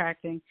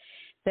contracting,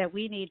 that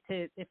we need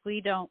to, if we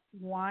don't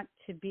want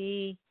to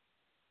be,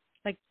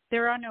 like,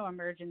 there are no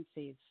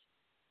emergencies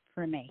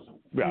for me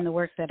in the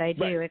work that I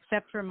do,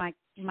 except for my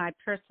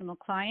personal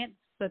clients,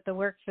 but the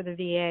work for the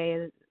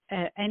VA,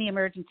 any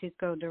emergencies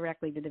go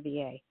directly to the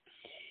VA.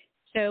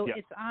 So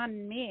it's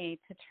on me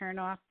to turn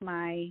off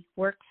my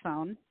work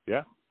phone.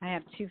 Yeah. I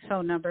have 2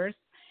 phone numbers,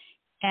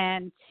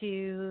 and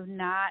to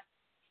not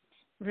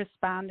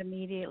respond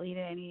immediately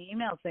to any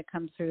emails that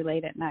come through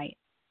late at night,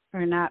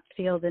 or not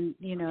feel the,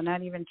 you know,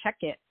 not even check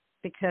it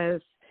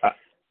because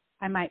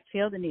I might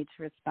feel the need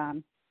to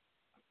respond.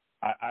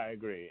 I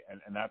agree.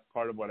 And that's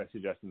part of what I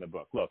suggest in the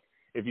book. Look,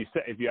 if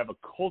you have a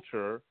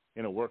culture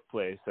in a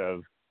workplace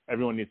of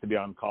everyone needs to be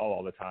on call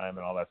all the time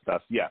and all that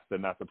stuff, yes,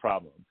 then that's a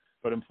problem.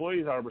 But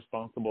employees are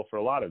responsible for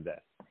a lot of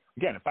this.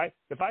 Again,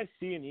 if I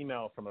see an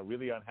email from a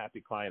really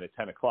unhappy client at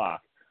 10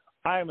 o'clock,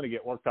 I'm going to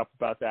get worked up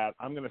about that.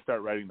 I'm going to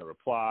start writing the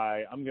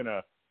reply. I'm going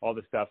to all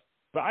this stuff.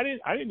 But I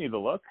didn't need to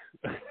look.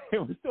 It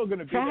was still going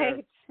to be there.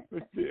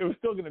 It was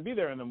still going to be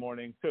there in the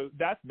morning. So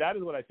that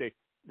is what I say.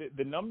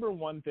 The number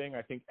one thing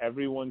I think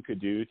everyone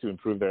could do to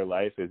improve their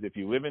life is if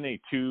you live in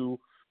a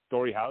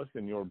 2-story house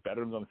and your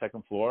bedroom's on the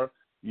 2nd floor,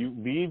 you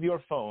leave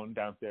your phone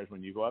downstairs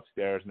when you go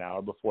upstairs an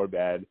hour before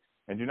bed.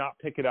 And do not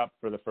pick it up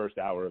for the first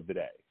hour of the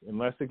day,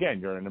 unless, again,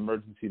 you're in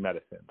emergency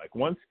medicine. Like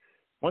once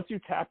you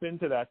tap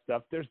into that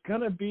stuff, there's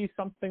going to be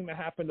something that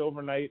happened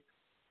overnight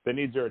that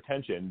needs your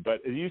attention. But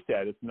as you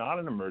said, it's not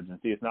an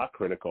emergency. It's not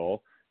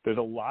critical. There's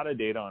a lot of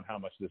data on how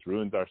much this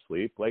ruins our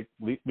sleep. Like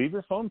leave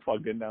your phone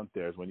plugged in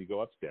downstairs when you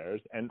go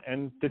upstairs and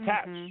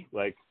detach.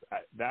 Like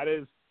that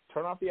is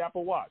turn off the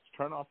Apple Watch,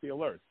 turn off the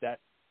alerts.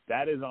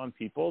 That is on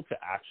people to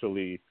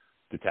actually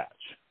detach.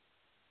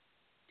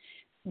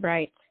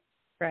 Right.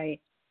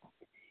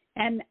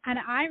 And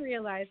I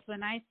realized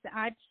when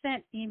I've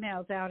sent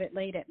emails out at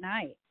late at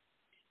night,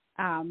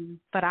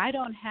 but I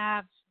don't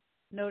have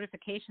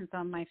notifications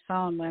on my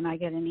phone when I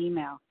get an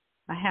email.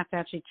 I have to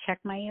actually check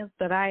my emails,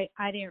 but I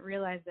didn't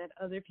realize that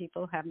other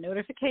people have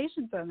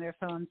notifications on their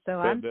phones. So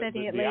I'm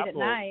sending it late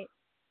Apple, at night.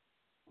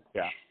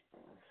 Yeah.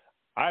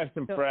 I have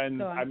some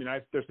friends. I mean,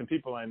 there's some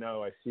people I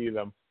know, I see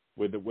them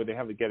where they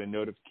have to get a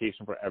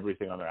notification for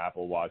everything on their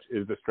Apple Watch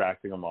is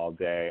distracting them all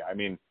day. I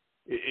mean,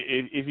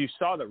 if you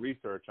saw the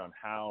research on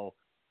how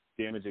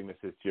damaging this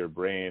is to your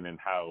brain and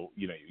how,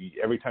 you know,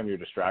 every time you're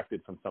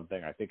distracted from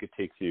something, I think it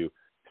takes you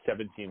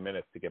 17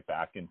 minutes to get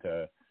back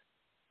into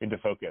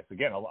focus.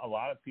 Again, a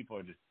lot of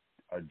people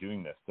are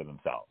doing this to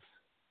themselves.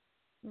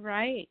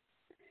 Right.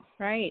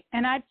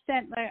 And I've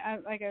sent,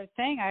 like I was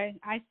saying,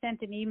 I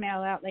sent an email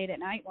out late at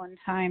night one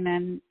time,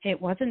 and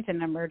it wasn't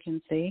an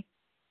emergency,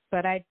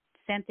 but I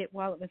sent it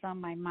while it was on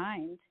my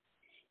mind,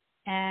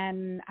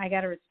 and I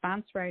got a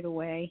response right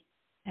away.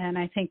 And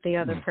I think the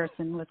other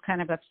person was kind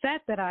of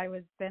upset that I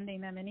was sending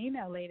them an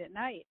email late at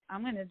night.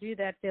 I'm going to do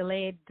that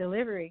delayed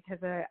delivery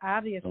because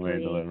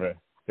obviously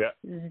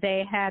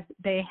they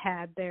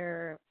had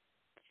their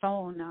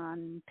phone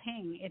on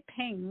ping. It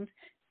pinged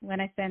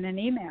when I sent an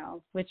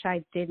email, which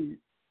I didn't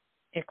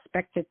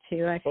expect it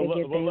to. I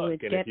figured they would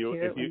get to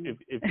it.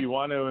 If you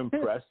want to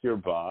impress your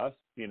boss,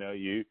 you know,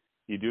 you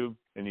do,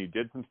 and you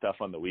did some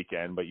stuff on the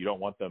weekend, but you don't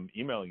want them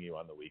emailing you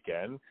on the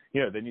weekend,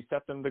 you know, then you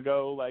set them to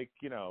go like,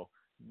 you know,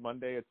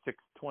 Monday at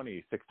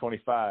 6:20,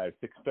 6:25,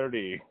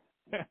 6:30,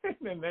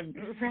 and then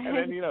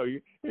you know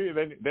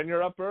then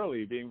you're up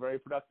early, being very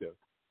productive.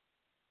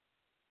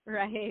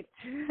 Right.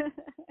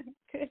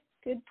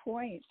 Good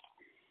point.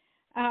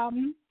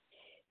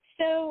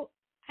 So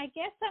I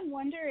guess I'm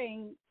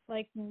wondering,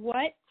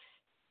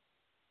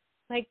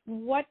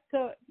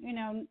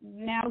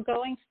 now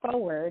going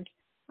forward,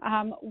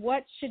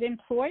 what should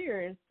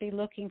employers be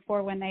looking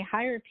for when they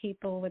hire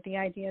people with the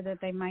idea that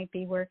they might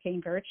be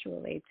working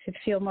virtually, to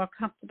feel more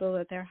comfortable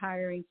that they're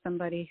hiring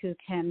somebody who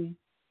can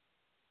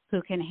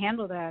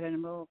handle that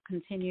and will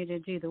continue to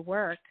do the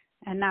work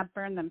and not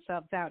burn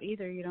themselves out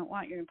either? You don't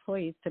want your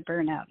employees to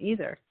burn out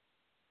either.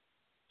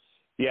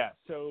 Yeah.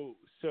 So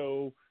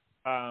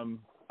I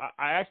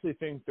actually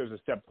think there's a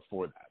step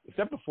before that. The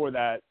step before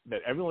that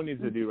everyone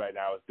needs to do right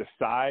now is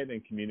decide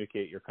and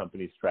communicate your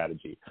company's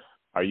strategy.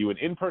 Are you an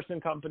in-person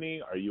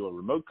company? Are you a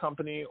remote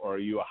company? Or are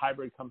you a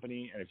hybrid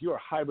company? And if you're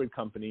a hybrid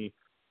company,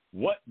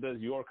 what does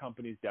your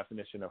company's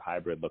definition of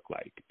hybrid look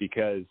like?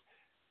 Because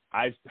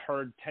I've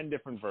heard 10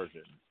 different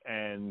versions,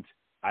 and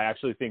I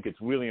actually think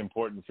it's really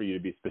important for you to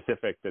be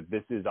specific that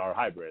this is our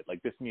hybrid.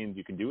 Like, this means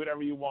you can do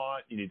whatever you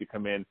want. You need to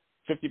come in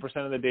 50%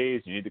 of the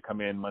days. You need to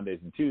come in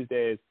Mondays and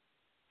Tuesdays.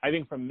 I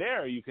think from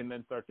there, you can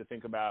then start to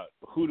think about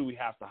who do we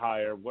have to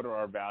hire? What are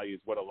our values?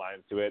 What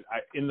aligns to it?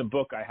 In the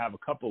book, I have a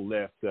couple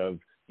lists of,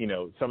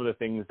 some of the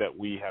things that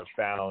we have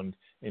found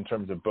in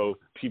terms of both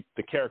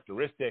the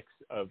characteristics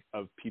of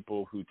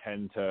people who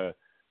tend to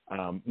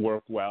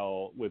work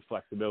well with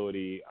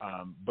flexibility,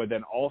 but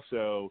then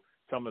also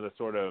some of the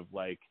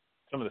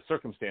some of the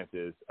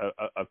circumstances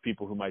of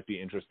people who might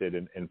be interested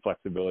in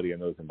flexibility in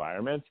those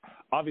environments.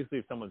 Obviously,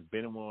 if someone's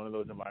been in one of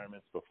those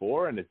environments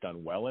before and has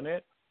done well in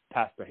it,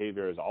 past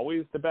behavior is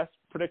always the best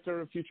predictor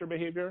of future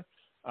behavior.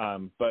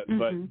 But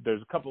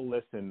there's a couple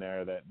lists in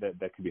there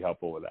that could be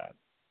helpful with that.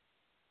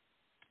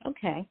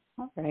 Okay.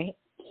 All right.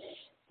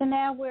 So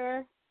now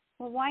we're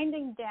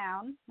winding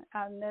down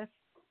on this.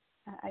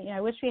 I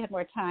wish we had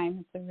more time.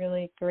 It's a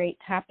really great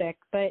topic.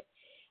 But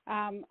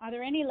are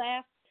there any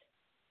last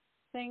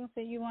things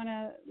that you want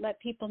to let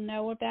people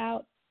know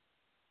about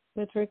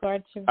with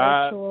regard to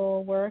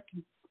virtual work?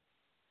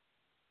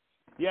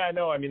 Yeah,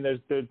 no, I mean, there's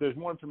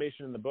more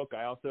information in the book.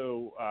 I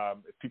also,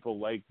 if people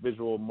like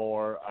visual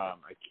more, I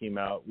came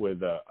out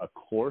with a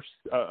course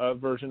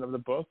version of the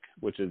book,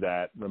 which is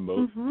at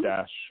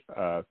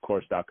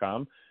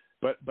remote-course.com.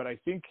 But I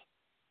think,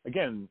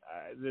 again,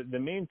 the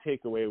main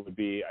takeaway would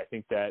be, I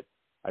think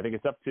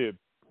it's up to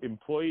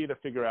employee to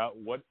figure out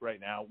what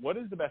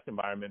is the best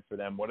environment for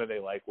them? What do they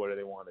like? What do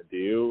they want to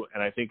do?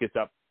 And I think it's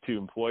up to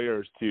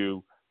employers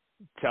to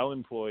tell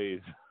employees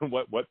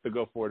what the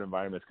go-forward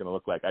environment is going to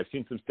look like. I've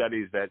seen some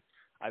studies that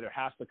either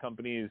half the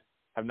companies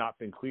have not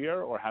been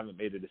clear or haven't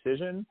made a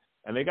decision,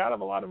 and they got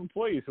a lot of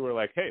employees who are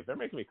like, "Hey, if they're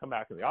making me come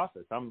back in the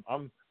office, I'm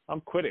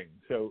quitting."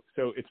 So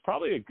it's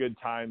probably a good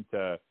time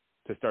to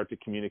start to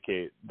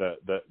communicate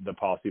the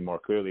policy more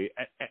clearly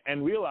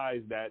and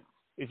realize that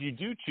if you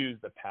do choose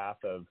the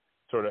path of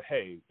sort of,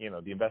 hey,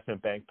 the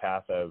investment bank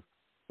path of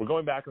we're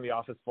going back in the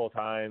office full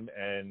time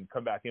and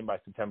come back in by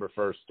September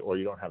 1st, or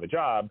you don't have a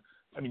job.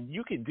 I mean,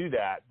 you can do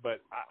that,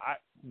 but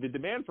the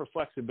demand for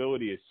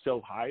flexibility is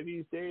so high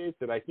these days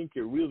that I think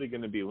you're really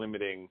going to be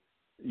limiting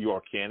your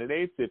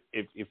candidates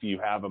if you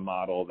have a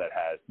model that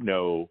has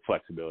no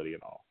flexibility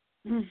at all.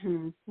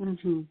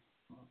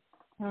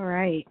 All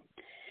right.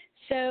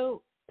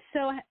 So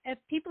if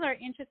people are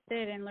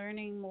interested in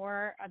learning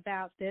more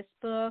about this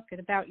book and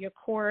about your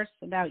course,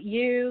 about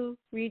you,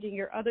 reading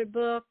your other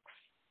books,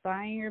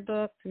 buying your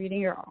books,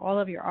 reading all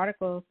of your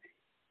articles,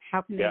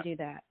 how can they do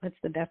that?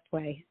 What's the best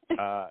way?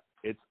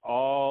 It's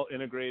all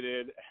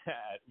integrated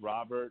at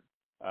Robert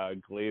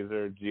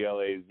Glazer,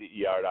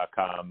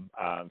 GLAZER.com.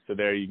 So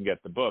there you can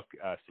get the book.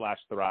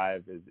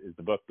 /Thrive is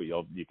the book, but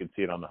you can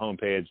see it on the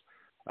homepage.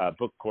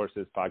 Book,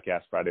 courses,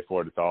 podcast, Friday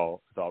Forward. It's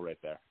all right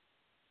there.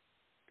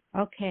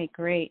 Okay,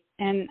 great.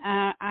 And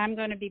I'm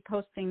going to be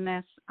posting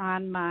this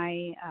on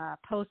my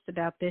post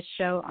about this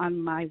show on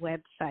my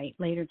website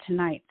later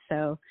tonight.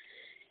 So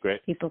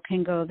great. People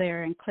can go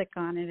there and click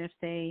on it if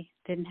they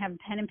didn't have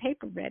pen and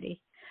paper ready.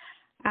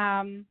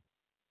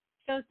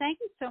 So thank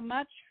you so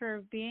much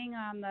for being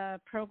on the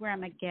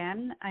program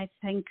again. I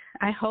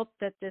hope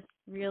that this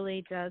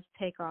really does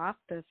take off,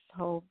 this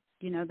whole,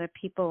 that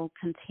people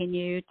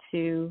continue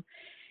to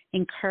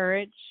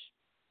encourage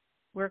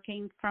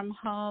working from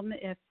home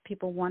if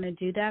people want to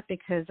do that,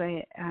 because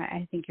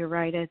I think you're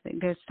right. I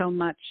think there's so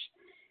much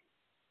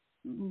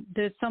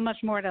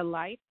more to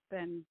life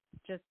than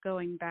just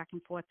going back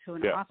and forth to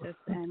an office,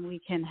 and we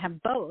can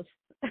have both.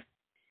 Right?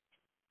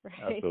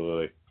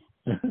 Absolutely.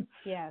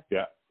 Yes.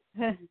 Yeah.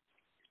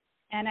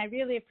 And I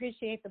really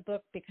appreciate the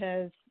book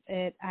because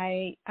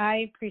I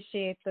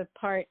appreciate the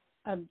part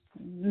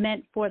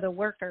meant for the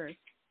workers,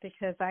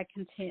 because I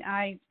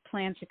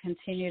plan to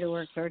continue to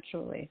work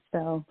virtually.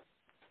 So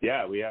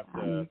yeah, we have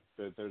to.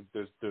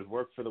 There's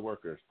work for the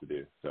workers to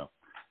do. So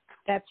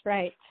that's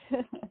right.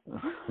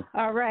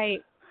 All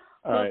right.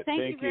 Well,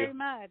 thank you very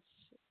much,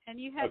 and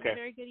you have a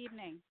very good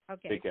evening.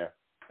 Okay. Take care.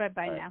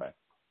 Bye now. Bye.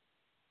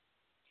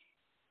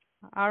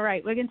 All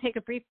right, we're going to take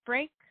a brief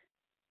break.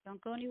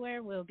 Don't go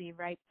anywhere. We'll be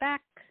right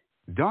back.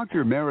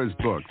 Dr. Mara's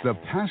book, The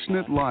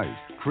Passionate Life,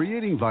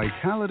 Creating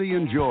Vitality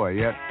and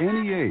Joy at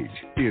Any Age,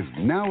 is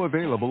now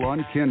available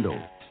on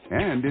Kindle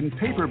and in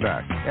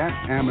paperback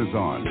at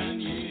Amazon.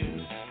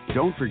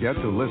 Don't forget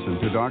to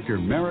listen to Dr.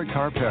 Mara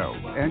Karpel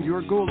and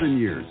Your Golden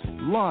Years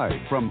live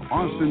from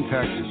Austin,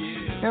 Texas,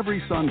 every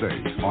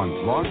Sunday on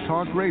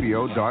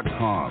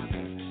blogtalkradio.com.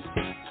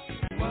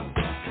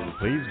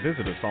 Please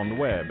visit us on the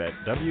web at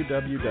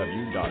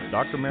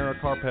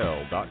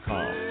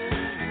www.drmarakarpel.com.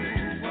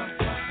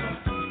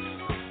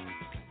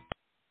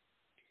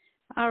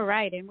 All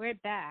right, and we're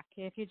back.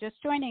 If you're just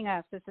joining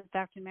us, this is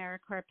Dr. Mara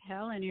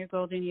Karpel and Your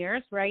Golden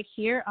Years right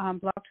here on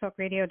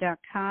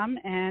blogtalkradio.com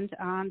and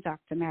on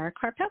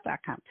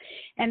drmarakarpel.com.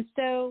 And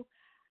so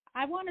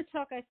I want to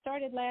talk. I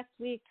started last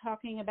week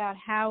talking about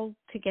how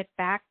to get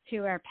back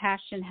to our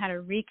passion, how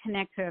to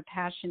reconnect to our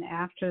passion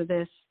after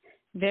this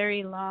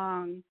very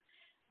long,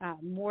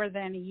 more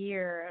than a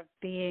year of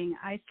being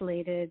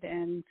isolated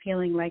and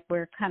feeling like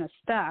we're kind of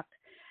stuck.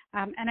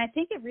 And I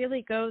think it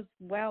really goes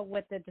well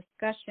with the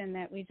discussion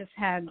that we just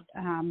had,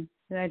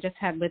 that I just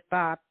had with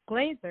Bob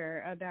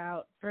Glazer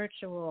about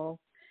virtual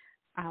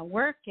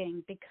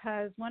working,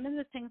 because one of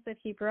the things that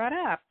he brought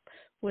up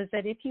was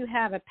that if you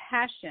have a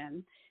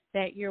passion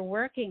that you're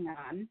working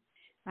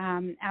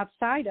on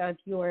outside of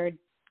your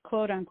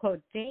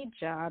quote-unquote day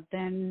job,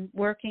 then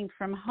working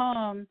from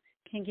home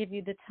can give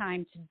you the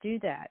time to do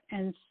that.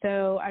 And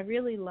so I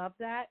really love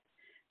that.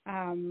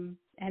 And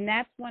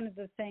that's one of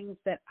the things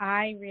that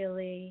I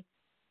really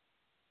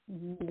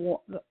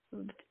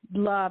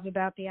love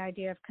about the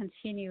idea of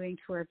continuing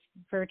to work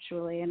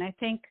virtually. And I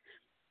think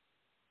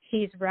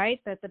he's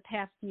right that the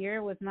past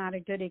year was not a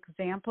good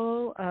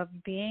example of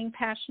being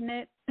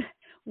passionate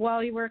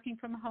while you're working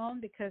from home,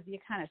 because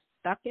you're kind of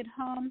stuck at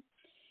home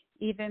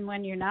even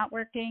when you're not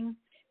working.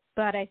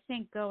 But I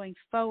think going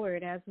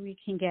forward, as we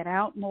can get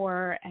out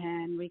more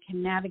and we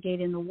can navigate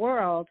in the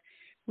world,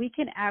 we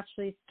can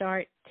actually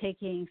start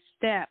taking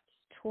steps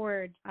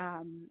toward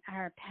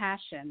our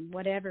passion,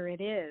 whatever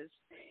it is,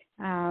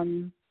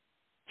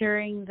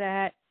 during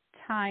that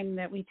time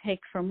that we take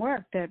from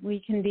work, that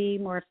we can be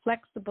more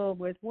flexible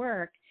with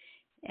work.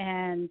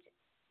 And,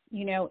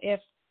 you know, if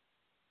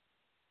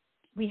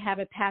we have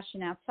a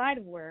passion outside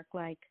of work,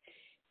 like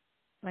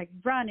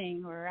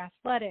running or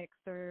athletics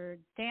or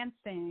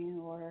dancing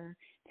or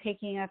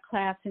taking a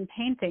class in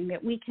painting,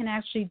 that we can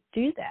actually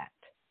do that.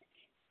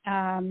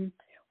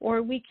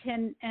 Or we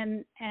can,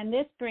 and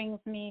this brings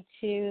me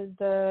to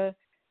the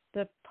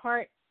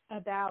part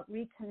about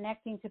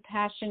reconnecting to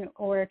passion,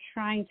 or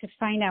trying to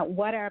find out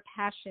what our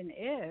passion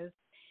is.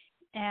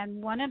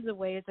 And one of the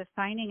ways of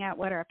finding out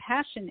what our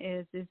passion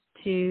is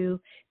to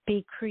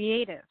be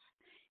creative,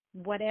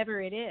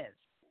 whatever it is,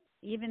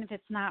 even if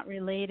it's not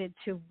related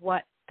to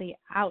what the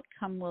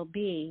outcome will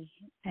be.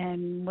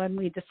 And when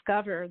we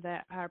discover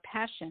that our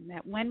passion,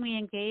 that when we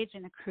engage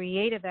in a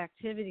creative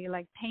activity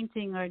like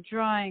painting or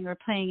drawing or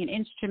playing an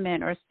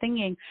instrument or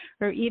singing,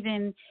 or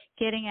even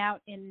getting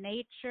out in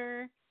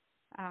nature,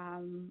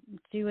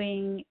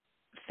 doing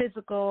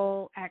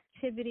physical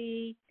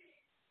activity,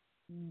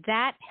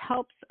 that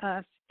helps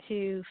us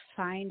to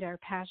find our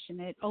passion.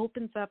 It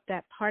opens up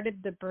that part of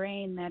the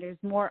brain that is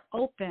more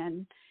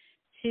open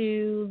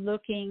to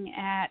looking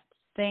at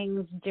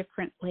things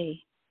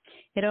differently.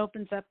 It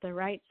opens up the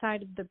right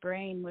side of the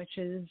brain, which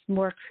is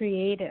more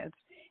creative,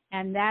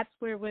 and that's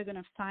where we're going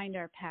to find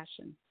our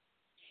passion.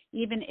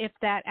 Even if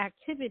that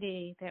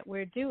activity that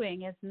we're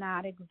doing is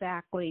not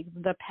exactly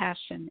the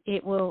passion,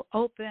 it will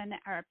open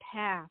our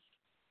path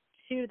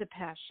to the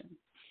passion.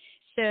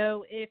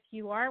 So if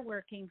you are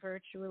working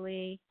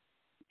virtually,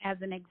 as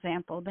an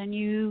example, then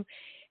you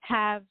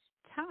have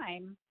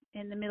time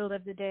in the middle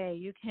of the day.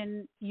 You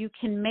can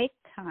make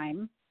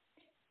time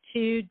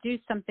to do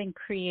something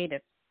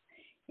creative,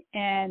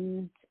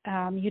 and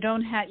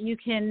you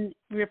can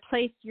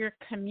replace your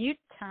commute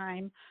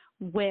time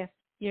with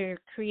your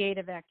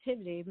creative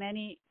activity.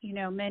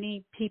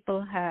 Many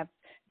people have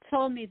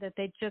told me that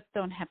they just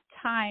don't have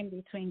time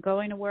between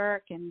going to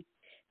work and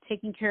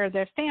taking care of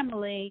their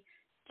family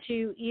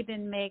to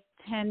even make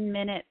 10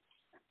 minutes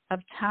of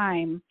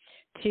time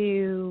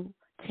to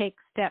take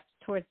steps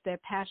towards their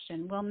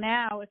passion. Well,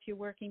 now, if you're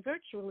working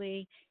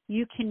virtually,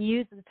 you can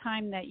use the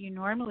time that you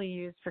normally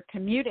use for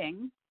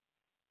commuting,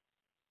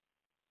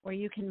 or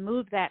you can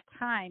move that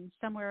time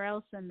somewhere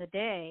else in the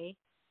day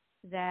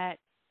that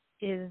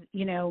is,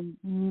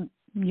 you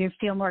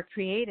feel more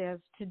creative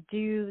to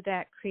do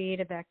that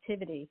creative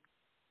activity.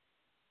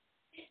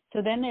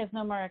 So then there's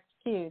no more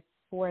excuse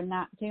for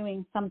not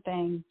doing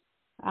something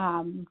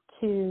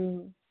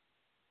to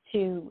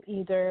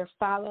either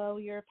follow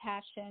your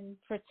passion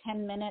for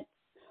 10 minutes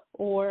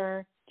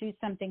or do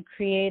something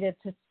creative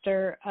to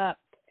stir up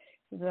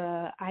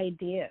the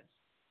ideas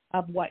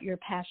of what your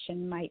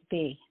passion might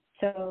be.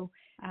 So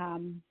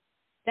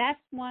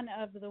that's one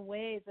of the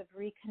ways of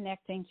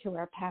reconnecting to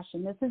our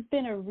passion. This has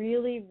been a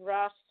really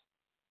rough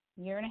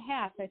year and a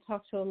half. I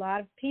talked to a lot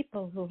of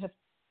people who have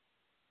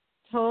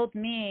told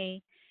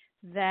me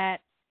that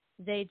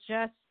they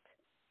just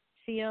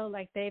feel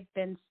like they've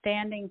been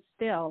standing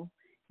still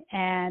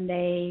and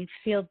they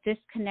feel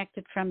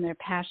disconnected from their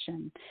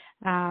passion.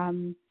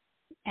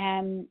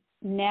 And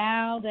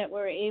now that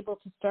we're able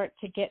to start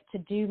to get to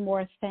do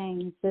more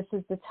things, this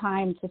is the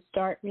time to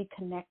start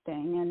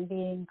reconnecting and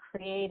being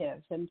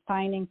creative and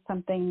finding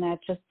something that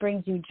just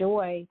brings you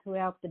joy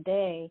throughout the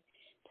day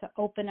to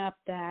open up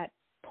that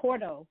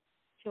portal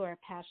to our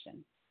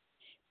passion.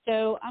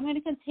 So I'm going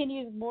to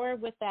continue more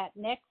with that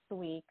next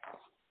week.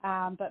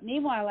 But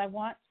meanwhile, I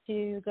want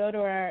to go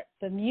to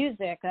the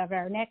music of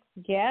our next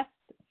guest,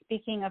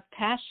 speaking of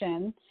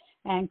passion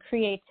and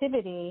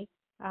creativity.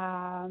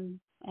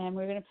 And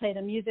we're going to play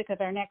the music of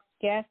our next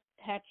guest,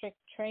 Patrick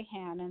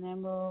Trahan, and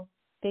then we'll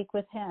speak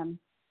with him.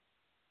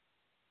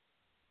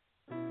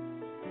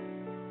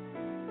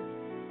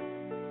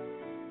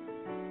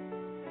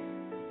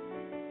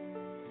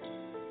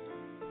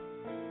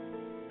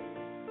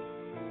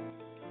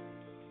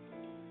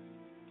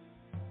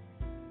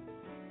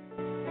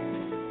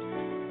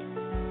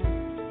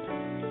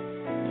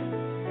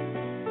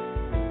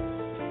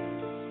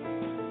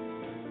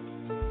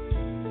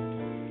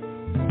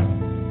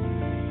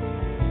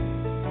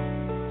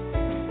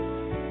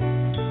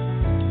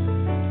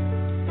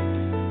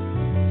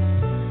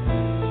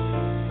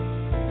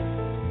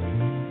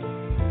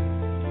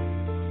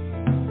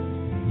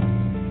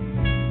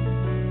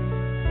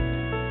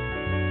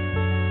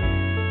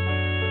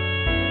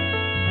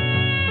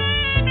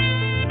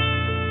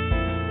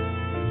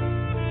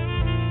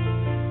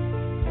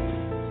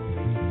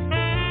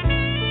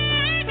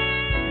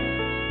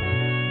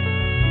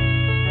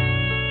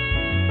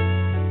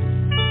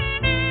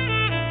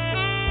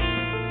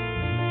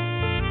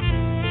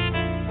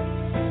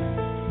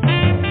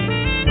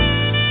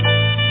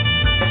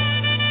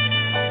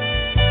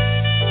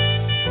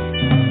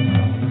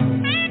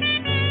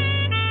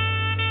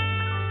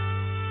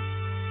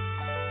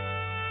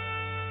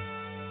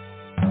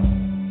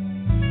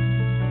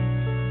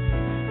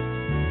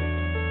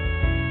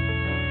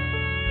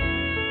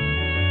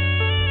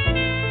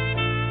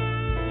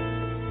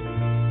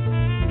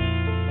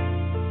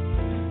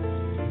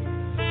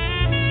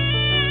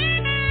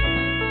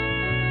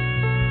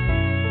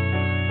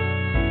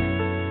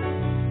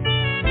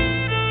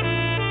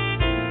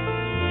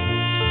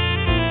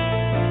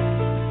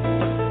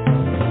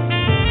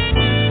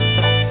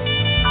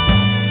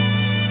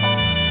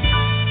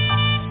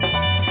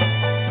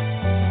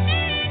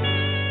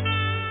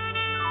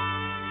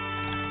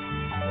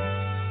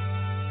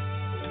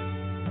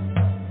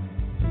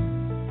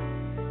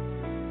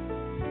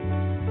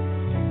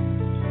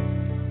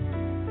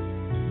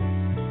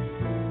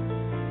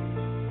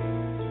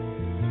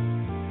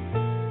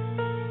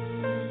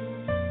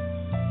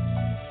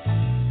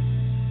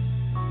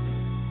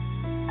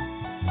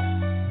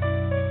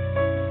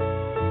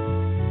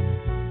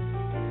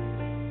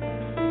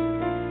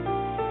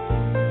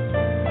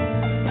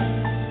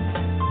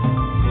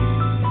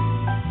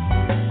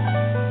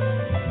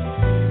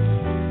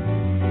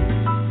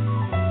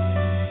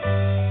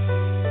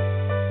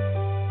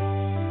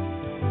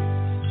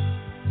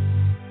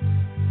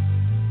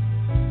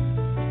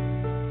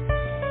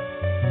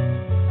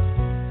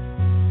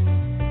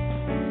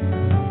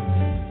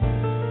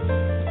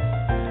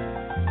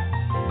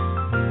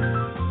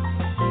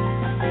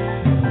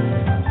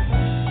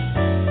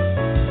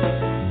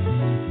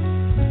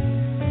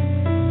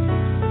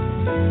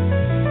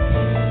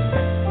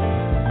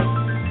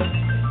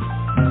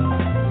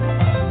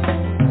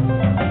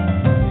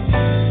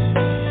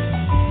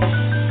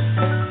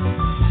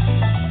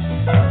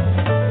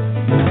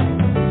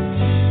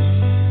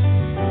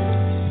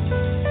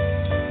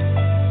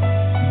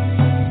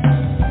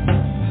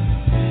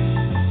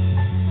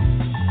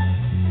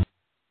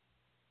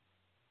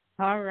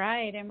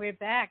 and we're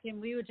back.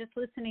 And we were just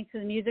listening to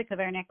the music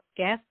of our next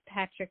guest,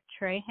 Patrick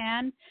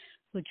Trahan,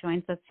 who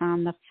joins us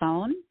on the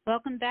phone.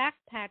 Welcome back,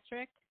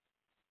 Patrick.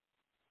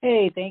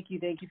 Hey, thank you.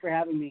 Thank you for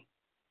having me.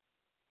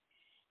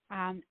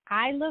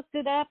 I looked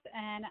it up,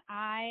 and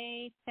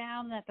I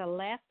found that the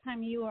last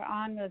time you were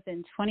on was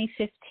in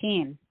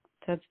 2015.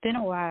 So it's been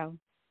a while.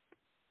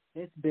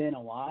 It's been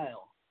a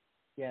while.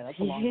 Yeah, that's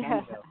a long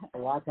time ago. A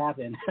lot's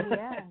happened.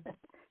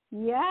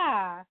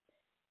 Yeah.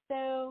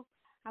 So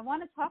I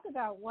want to talk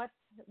about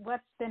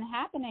what's been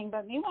happening,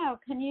 but meanwhile,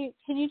 can you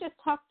just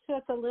talk to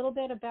us a little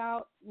bit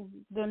about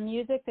the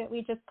music that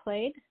we just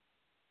played?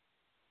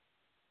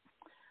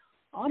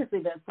 Honestly,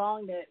 that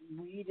song that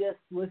we just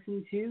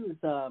listened to is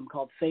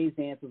called Phase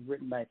Dance. Was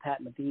written by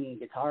Pat Metheny, a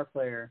guitar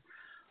player.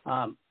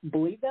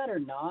 Believe that or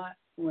not,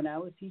 when I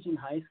was teaching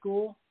high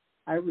school,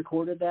 I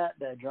recorded that.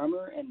 The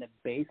drummer and the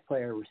bass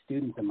player were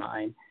students of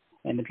mine,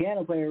 and the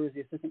piano player was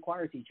the assistant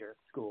choir teacher at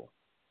school.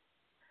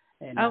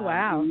 And, oh,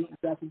 wow.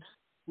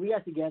 We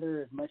got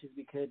together as much as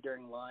we could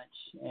during lunch,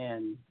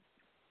 and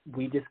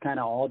we just kind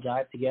of all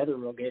jived together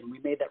real good, and we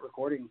made that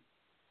recording.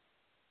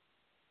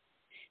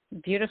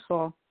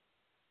 Beautiful.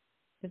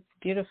 It's a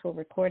beautiful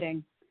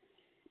recording.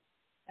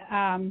 So,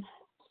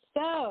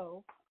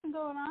 what's been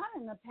going on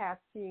in the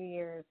past few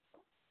years?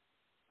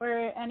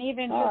 And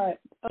even just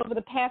over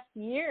the past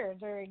year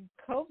during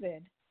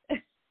COVID?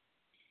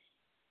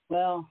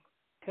 Well,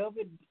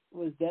 COVID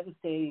was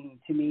devastating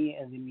to me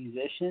as a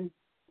musician,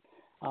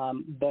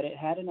 but it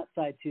had an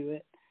upside to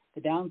it.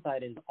 The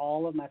downside is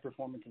all of my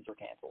performances were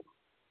canceled.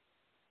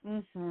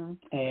 Mm-hmm.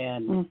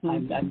 And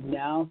I'm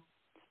now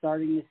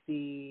starting to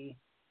see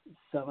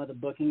some of the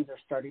bookings are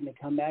starting to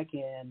come back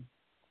in,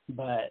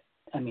 but,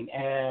 I mean,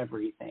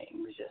 everything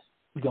was just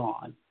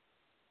gone.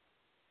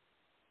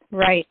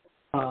 Right.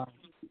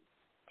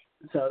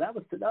 So that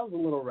was a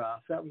little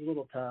rough. That was a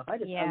little tough. I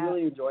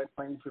really enjoyed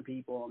playing for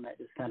people, and that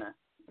just kind of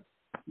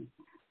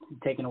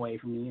taken away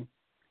from you.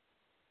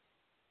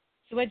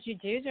 So what did you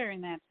do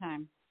during that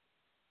time?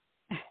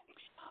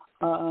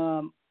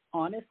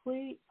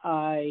 Honestly,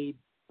 I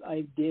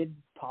did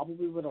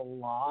probably what a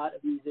lot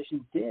of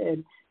musicians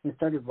did and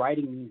started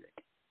writing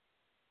music.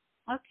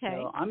 Okay.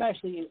 So I'm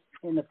actually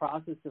in the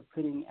process of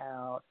putting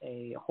out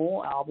a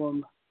whole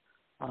album.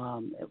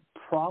 It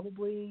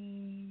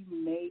probably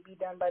may be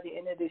done by the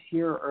end of this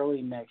year or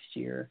early next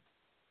year.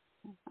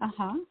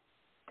 Uh-huh.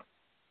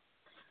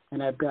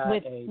 And I've got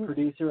a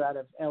producer out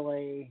of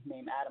LA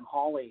named Adam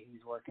Hawley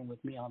who's working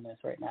with me on this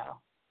right now.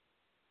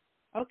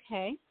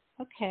 Okay.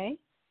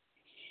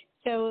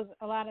 So was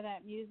a lot of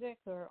that music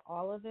or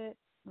all of it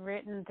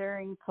written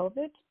during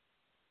COVID?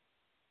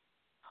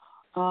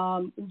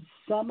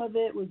 Some of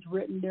it was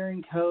written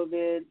during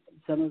COVID.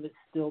 Some of it's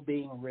still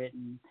being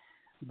written.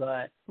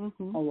 But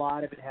a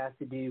lot of it has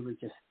to do with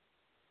just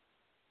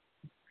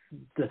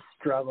the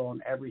struggle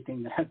and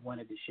everything that I've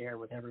wanted to share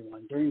with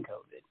everyone during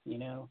COVID, you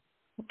know?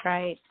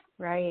 Right.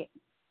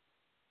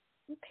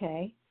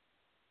 Okay.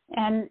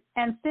 And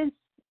since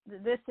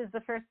this is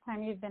the first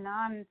time you've been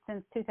on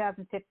since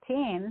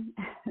 2015,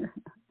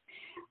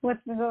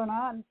 what's been going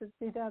on since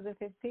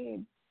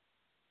 2015?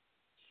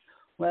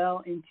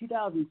 Well, in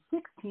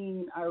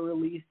 2016, I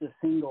released a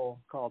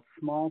single called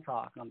Small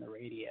Talk on the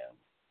radio.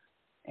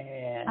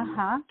 And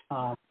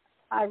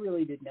I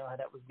really didn't know how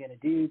that was going to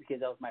do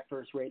because that was my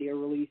first radio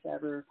release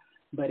ever.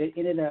 But it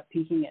ended up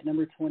peaking at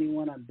number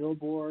 21 on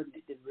Billboard, and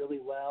it did really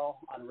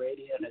well on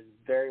radio, and it was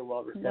very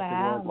well received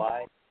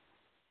worldwide.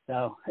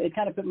 So it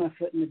kind of put my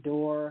foot in the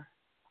door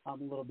a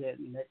little bit,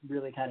 and it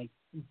really kind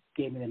of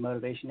gave me the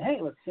motivation. Hey,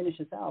 let's finish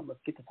this album.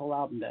 Let's get this whole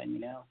album done, you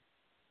know?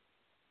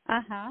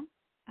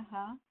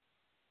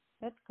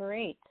 That's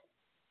great.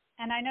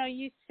 And I know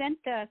you sent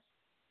us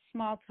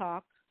Small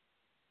Talk,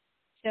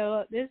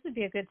 so this would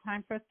be a good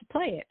time for us to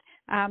play it.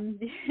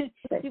 Do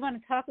you want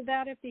to talk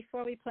about it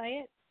before we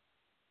play it?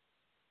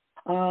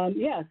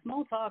 Yeah,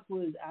 Small Talk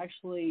was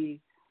actually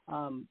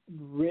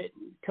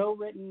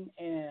co-written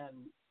and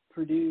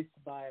produced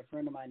by a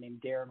friend of mine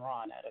named Darren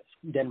Ron out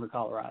of Denver,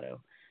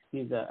 Colorado.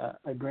 He's a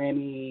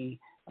Grammy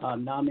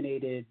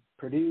nominated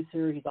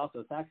producer. He's also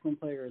a saxophone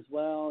player as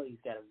well. He's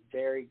got a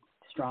very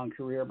strong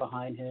career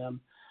behind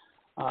him.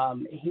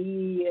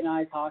 He and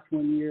I talked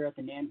one year at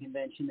the NAMM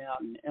convention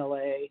out in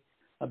LA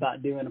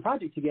about doing a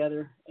project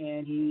together,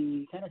 and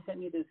he kind of sent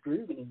me this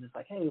groove, and he's just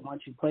like, hey, why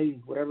don't you play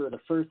whatever the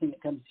first thing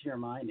that comes to your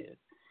mind is.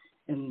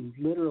 And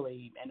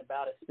literally, in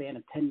about a span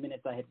of 10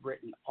 minutes, I had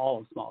written all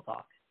of Small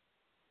Talk.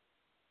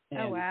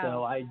 And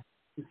so I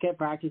just kept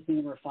practicing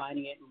and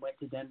refining it and went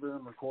to Denver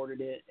and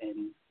recorded it,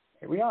 and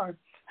here we are.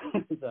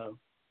 So.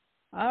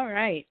 All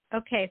right.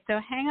 Okay, so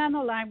hang on the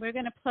line. We're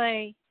going to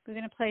play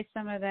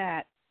some of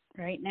that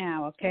right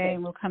now, okay?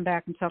 And we'll come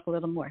back and talk a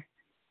little more.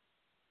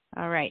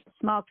 All right,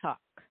 Small Talk.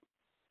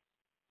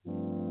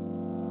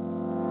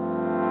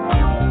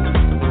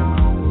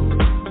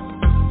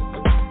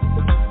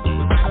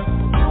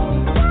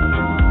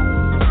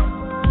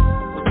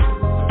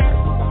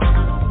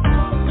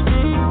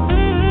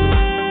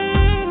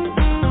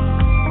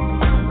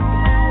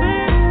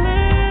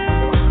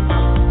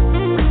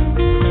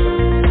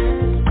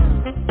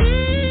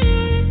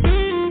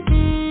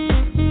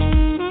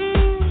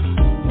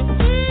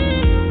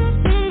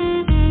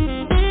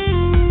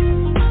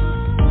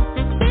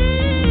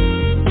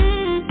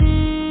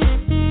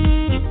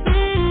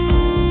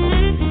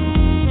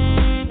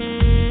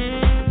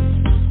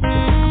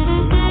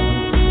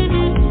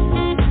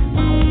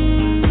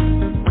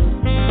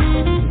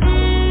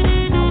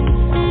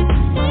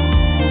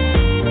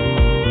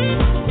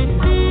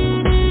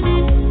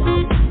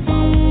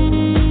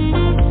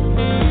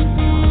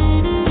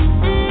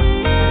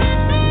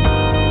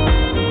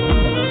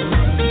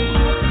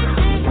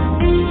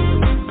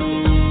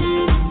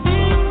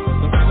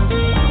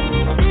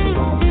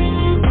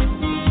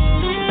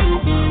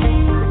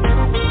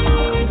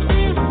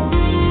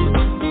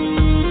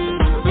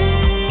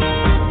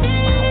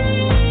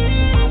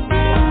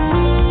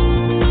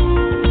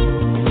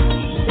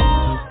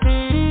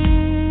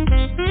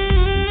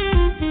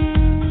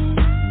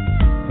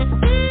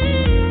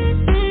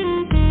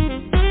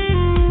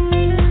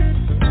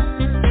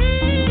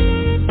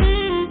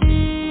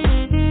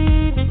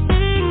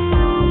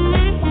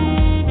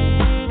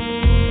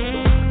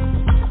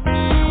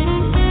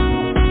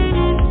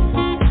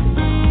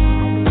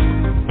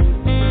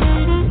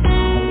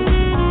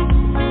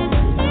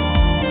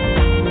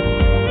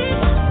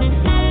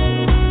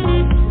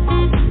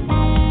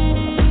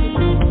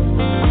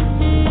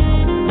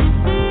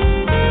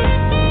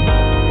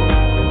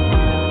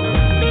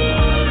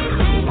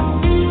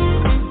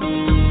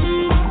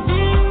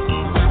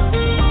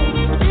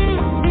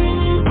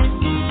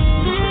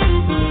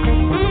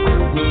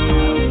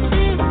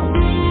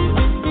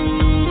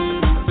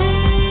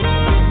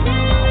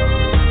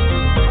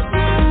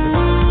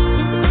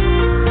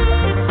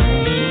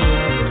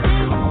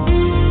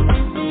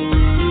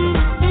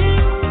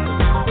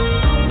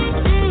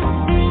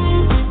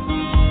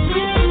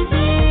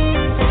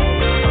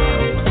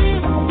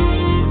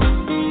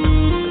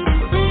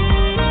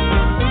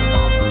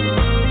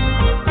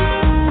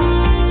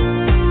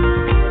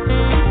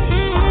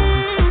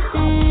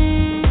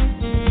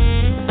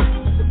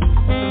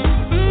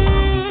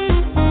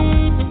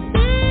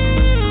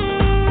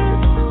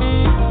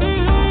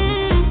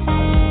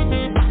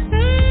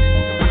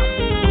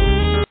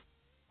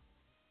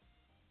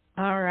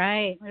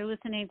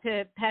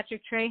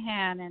 Patrick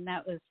Trahan, and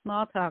that was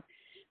Small Talk.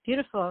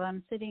 Beautiful.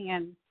 I'm sitting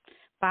and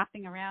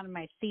bopping around in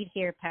my seat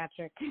here,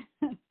 Patrick.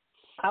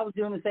 I was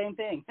doing the same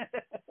thing.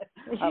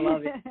 I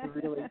love it.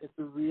 It's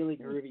a really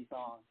groovy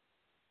song.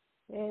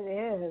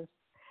 It is.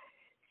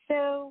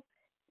 So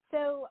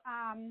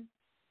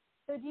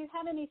do you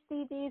have any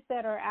CDs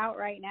that are out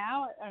right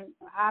now?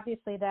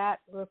 Obviously, that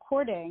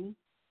recording,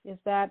 is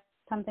that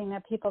something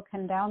that people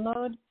can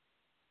download?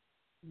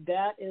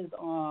 That is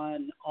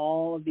on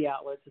all of the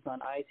outlets. It's on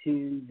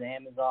iTunes,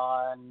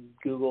 Amazon,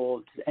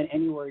 Google, and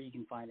anywhere you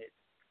can find it,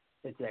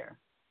 it's there.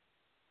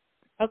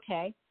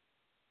 Okay.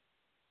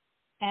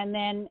 And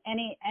then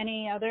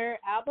any other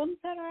albums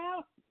that are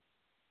out?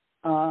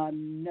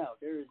 No,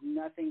 there is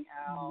nothing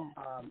out.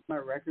 My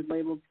record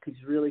label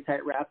keeps really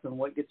tight wraps on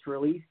what gets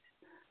released.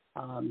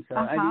 So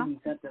I've even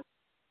sent them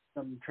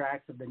some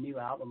tracks of the new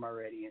album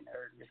already, and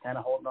they're just kind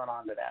of holding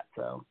on to that.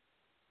 So.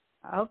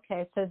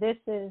 Okay, so this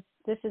is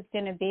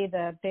going to be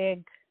the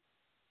big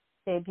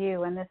debut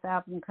when this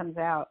album comes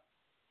out.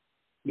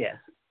 Yes.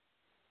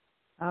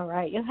 All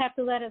right, you'll have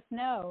to let us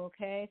know,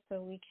 okay,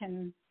 so we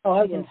can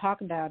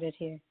talk about it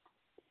here.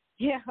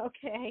 Yeah,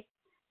 okay.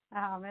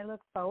 I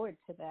look forward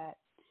to that.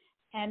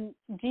 And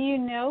do you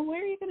know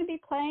where you're going to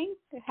be playing?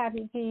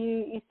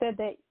 You said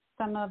that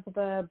some of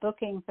the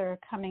bookings are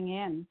coming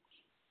in.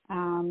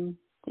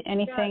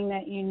 Anything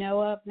that you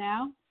know of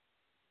now?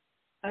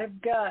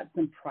 I've got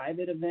some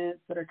private events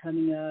that are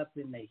coming up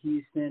in the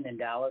Houston and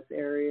Dallas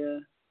area.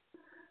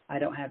 I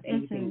don't have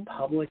anything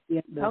public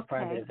yet. Those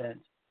private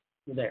events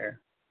are there.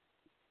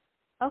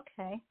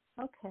 Okay.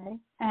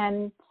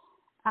 And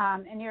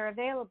you're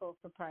available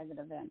for private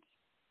events?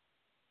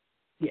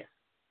 Yes.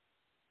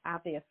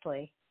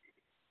 Obviously.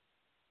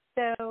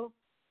 So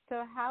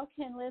how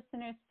can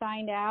listeners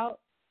find out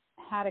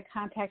how to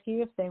contact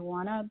you if they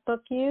want to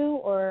book you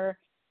or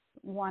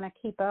want to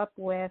keep up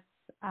with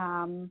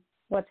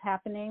what's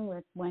happening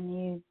with when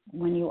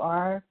you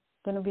are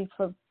going to be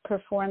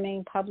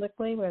performing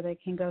publicly, where they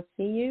can go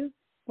see you?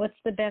 What's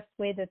the best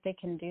way that they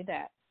can do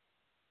that?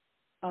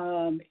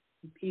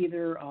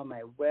 Either on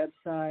my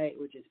website,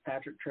 which is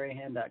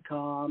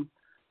patricktrahan.com,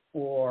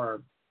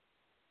 or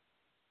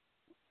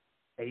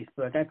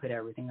Facebook. I put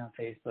everything on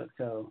Facebook,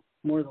 so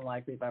more than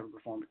likely if I have a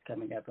performance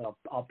coming up,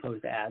 I'll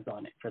post ads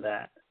on it for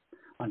that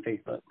on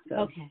Facebook.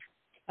 So.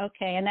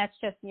 Okay, and that's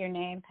just your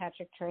name,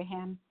 Patrick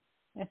Trahan,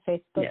 at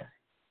Facebook? Yes.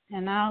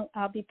 And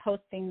I'll be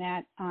posting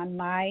that on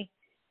my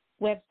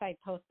website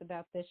post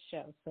about this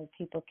show, so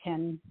people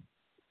can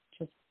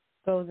just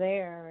go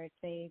there if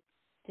they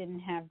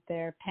didn't have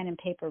their pen and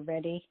paper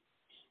ready.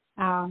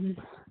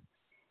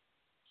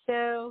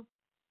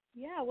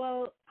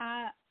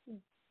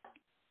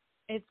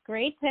 It's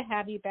great to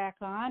have you back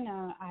on.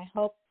 I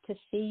hope to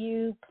see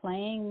you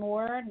playing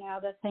more now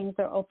that things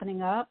are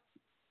opening up.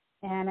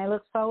 And I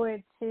look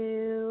forward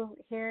to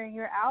hearing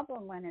your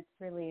album when it's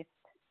released.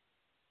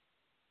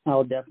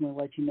 I'll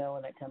definitely let you know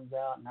when it comes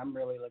out, and I'm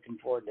really looking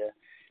forward to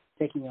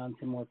taking on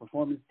some more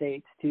performance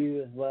dates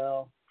too as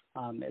well,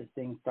 as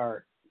things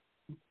start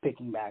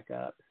picking back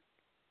up.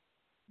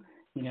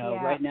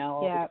 Right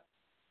now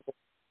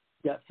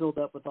got filled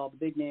up with all the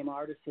big name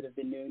artists that have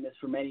been doing this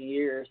for many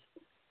years.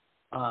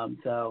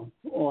 So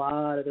a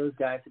lot of those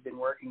guys have been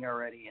working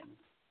already, and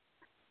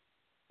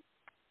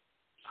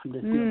I'm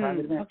just doing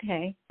private events.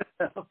 Okay.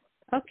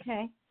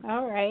 Okay.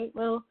 All right.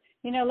 Well,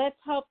 let's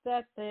hope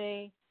that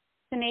the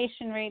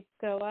vaccination rates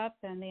go up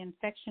and the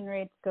infection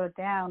rates go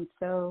down,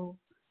 so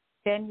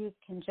then you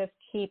can just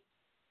keep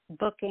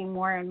booking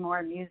more and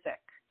more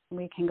music.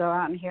 We can go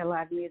out and hear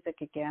live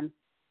music again.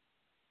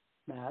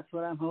 That's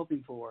what I'm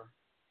hoping for.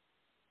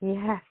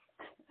 Yes.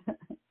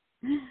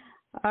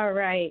 All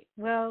right.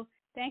 Well,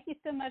 thank you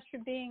so much for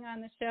being on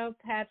the show,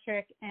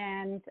 Patrick,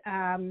 and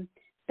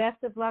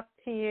best of luck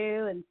to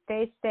you, and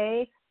stay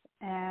safe,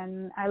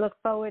 and I look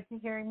forward to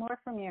hearing more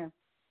from you.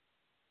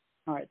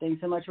 All right.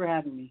 Thanks so much for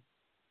having me.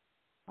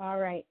 All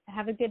right.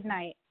 Have a good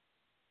night.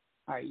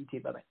 All right. You too.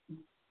 Bye-bye.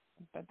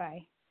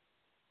 Bye-bye.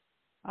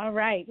 All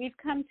right. We've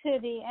come to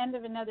the end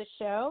of another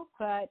show,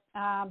 but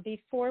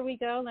before we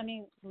go, let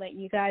me let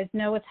you guys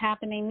know what's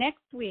happening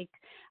next week.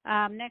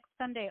 Next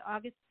Sunday,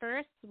 August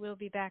 1st, we'll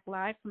be back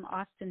live from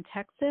Austin,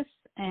 Texas,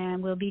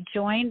 and we'll be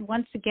joined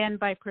once again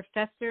by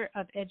Professor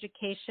of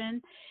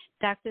Education,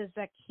 Dr.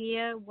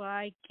 Zakia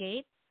Y.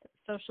 Gates,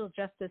 social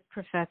justice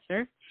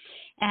professor.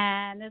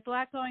 And there's a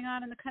lot going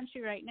on in the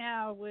country right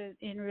now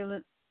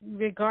in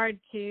regard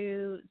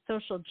to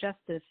social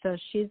justice. So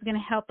she's going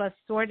to help us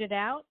sort it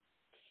out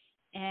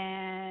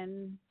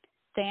and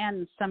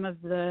understand some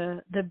of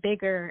the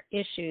bigger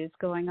issues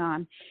going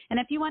on. And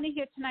if you want to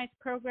hear tonight's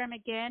program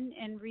again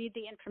and read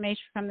the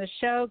information from the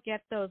show,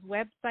 get those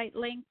website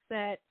links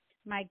that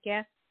my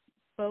guests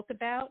spoke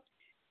about,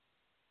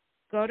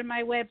 go to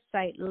my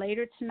website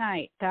later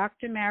tonight,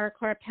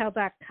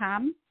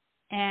 drmarakarpel.com,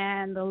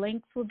 and the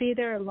links will be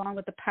there along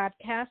with the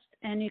podcast.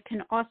 And you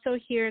can also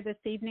hear this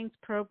evening's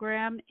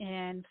program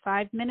in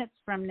 5 minutes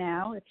from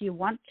now if you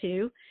want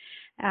to.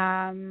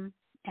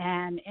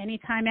 and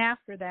anytime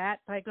after that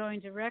by going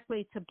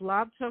directly to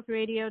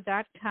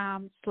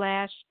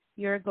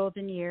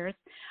blogtalkradio.com/yourgoldenyears.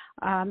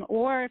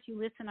 Or if you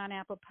listen on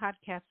Apple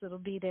Podcasts, it'll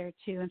be there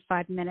too in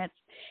 5 minutes.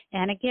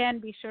 And again,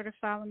 be sure to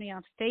follow me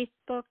on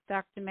Facebook,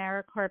 Dr.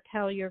 Mara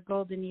Karpel, Your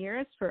Golden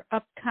Years, for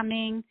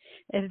upcoming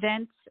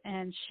events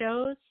and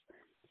shows.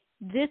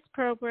 This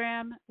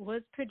program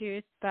was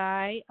produced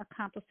by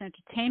Accomplice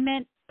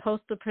Entertainment,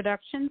 Postal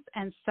Productions,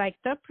 and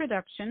Psyched Up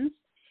Productions,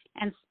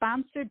 and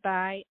sponsored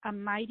by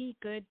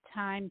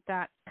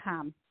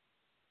amightygoodtime.com.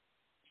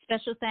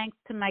 Special thanks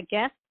to my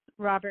guests,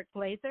 Robert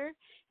Glazer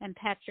and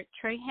Patrick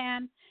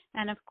Trahan.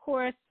 And of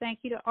course,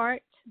 thank you to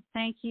Art.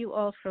 Thank you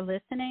all for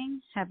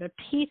listening. Have a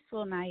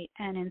peaceful night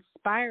and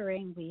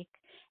inspiring week.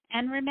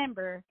 And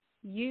remember,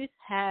 youth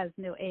has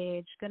no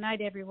age. Good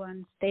night,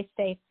 everyone. Stay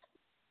safe.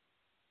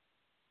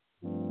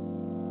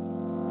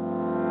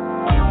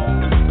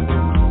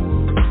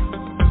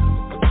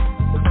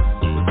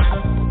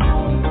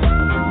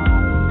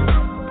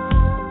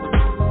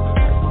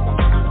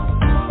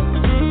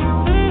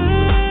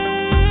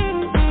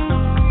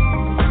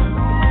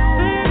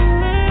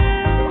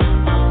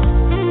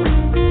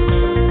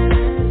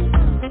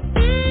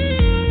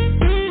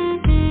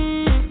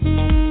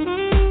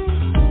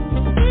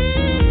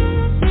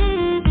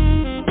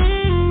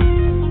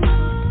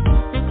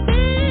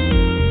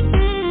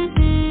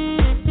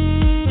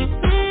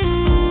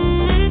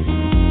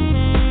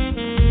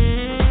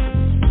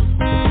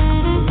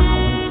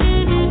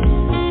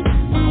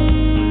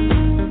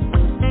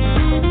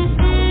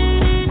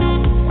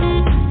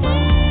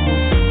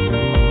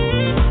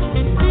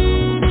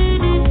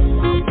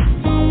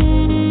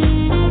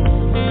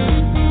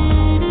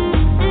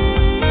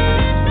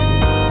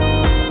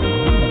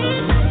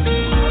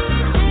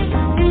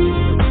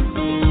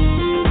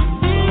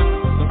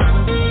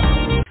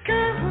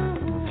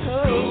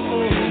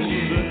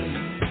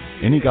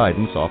 Any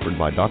guidance offered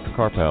by Dr.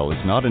 Karpel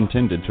is not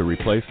intended to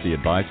replace the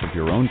advice of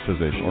your own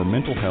physician or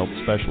mental health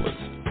specialist.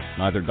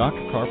 Neither Dr.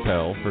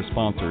 Karpel, her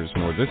sponsors,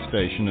 nor this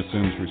station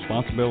assumes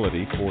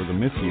responsibility for the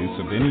misuse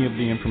of any of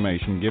the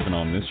information given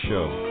on this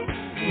show.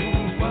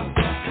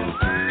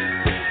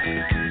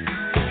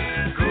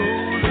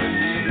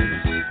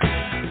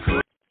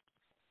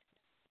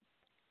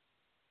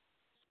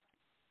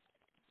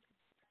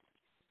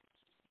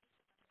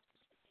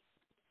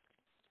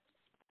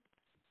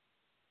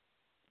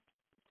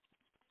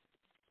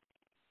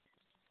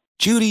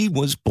 Judy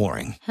was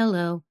boring.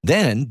 Hello.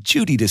 Then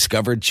Judy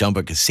discovered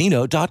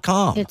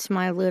ChumbaCasino.com. It's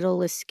my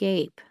little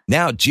escape.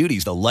 Now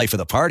Judy's the life of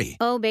the party.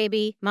 Oh,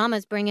 baby,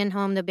 mama's bringing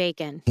home the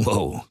bacon.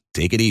 Whoa,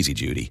 take it easy,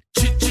 Judy.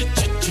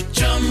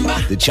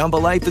 The Chumba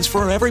life is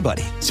for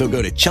everybody. So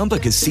go to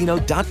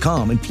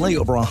ChumbaCasino.com and play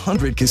over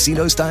 100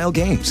 casino-style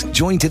games.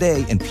 Join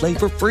today and play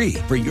for free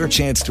for your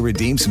chance to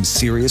redeem some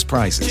serious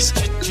prizes.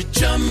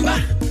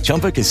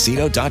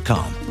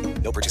 ChumbaCasino.com.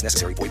 No purchase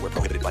necessary. Void where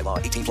prohibited by law.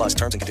 18+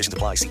 terms and conditions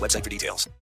apply. See website for details.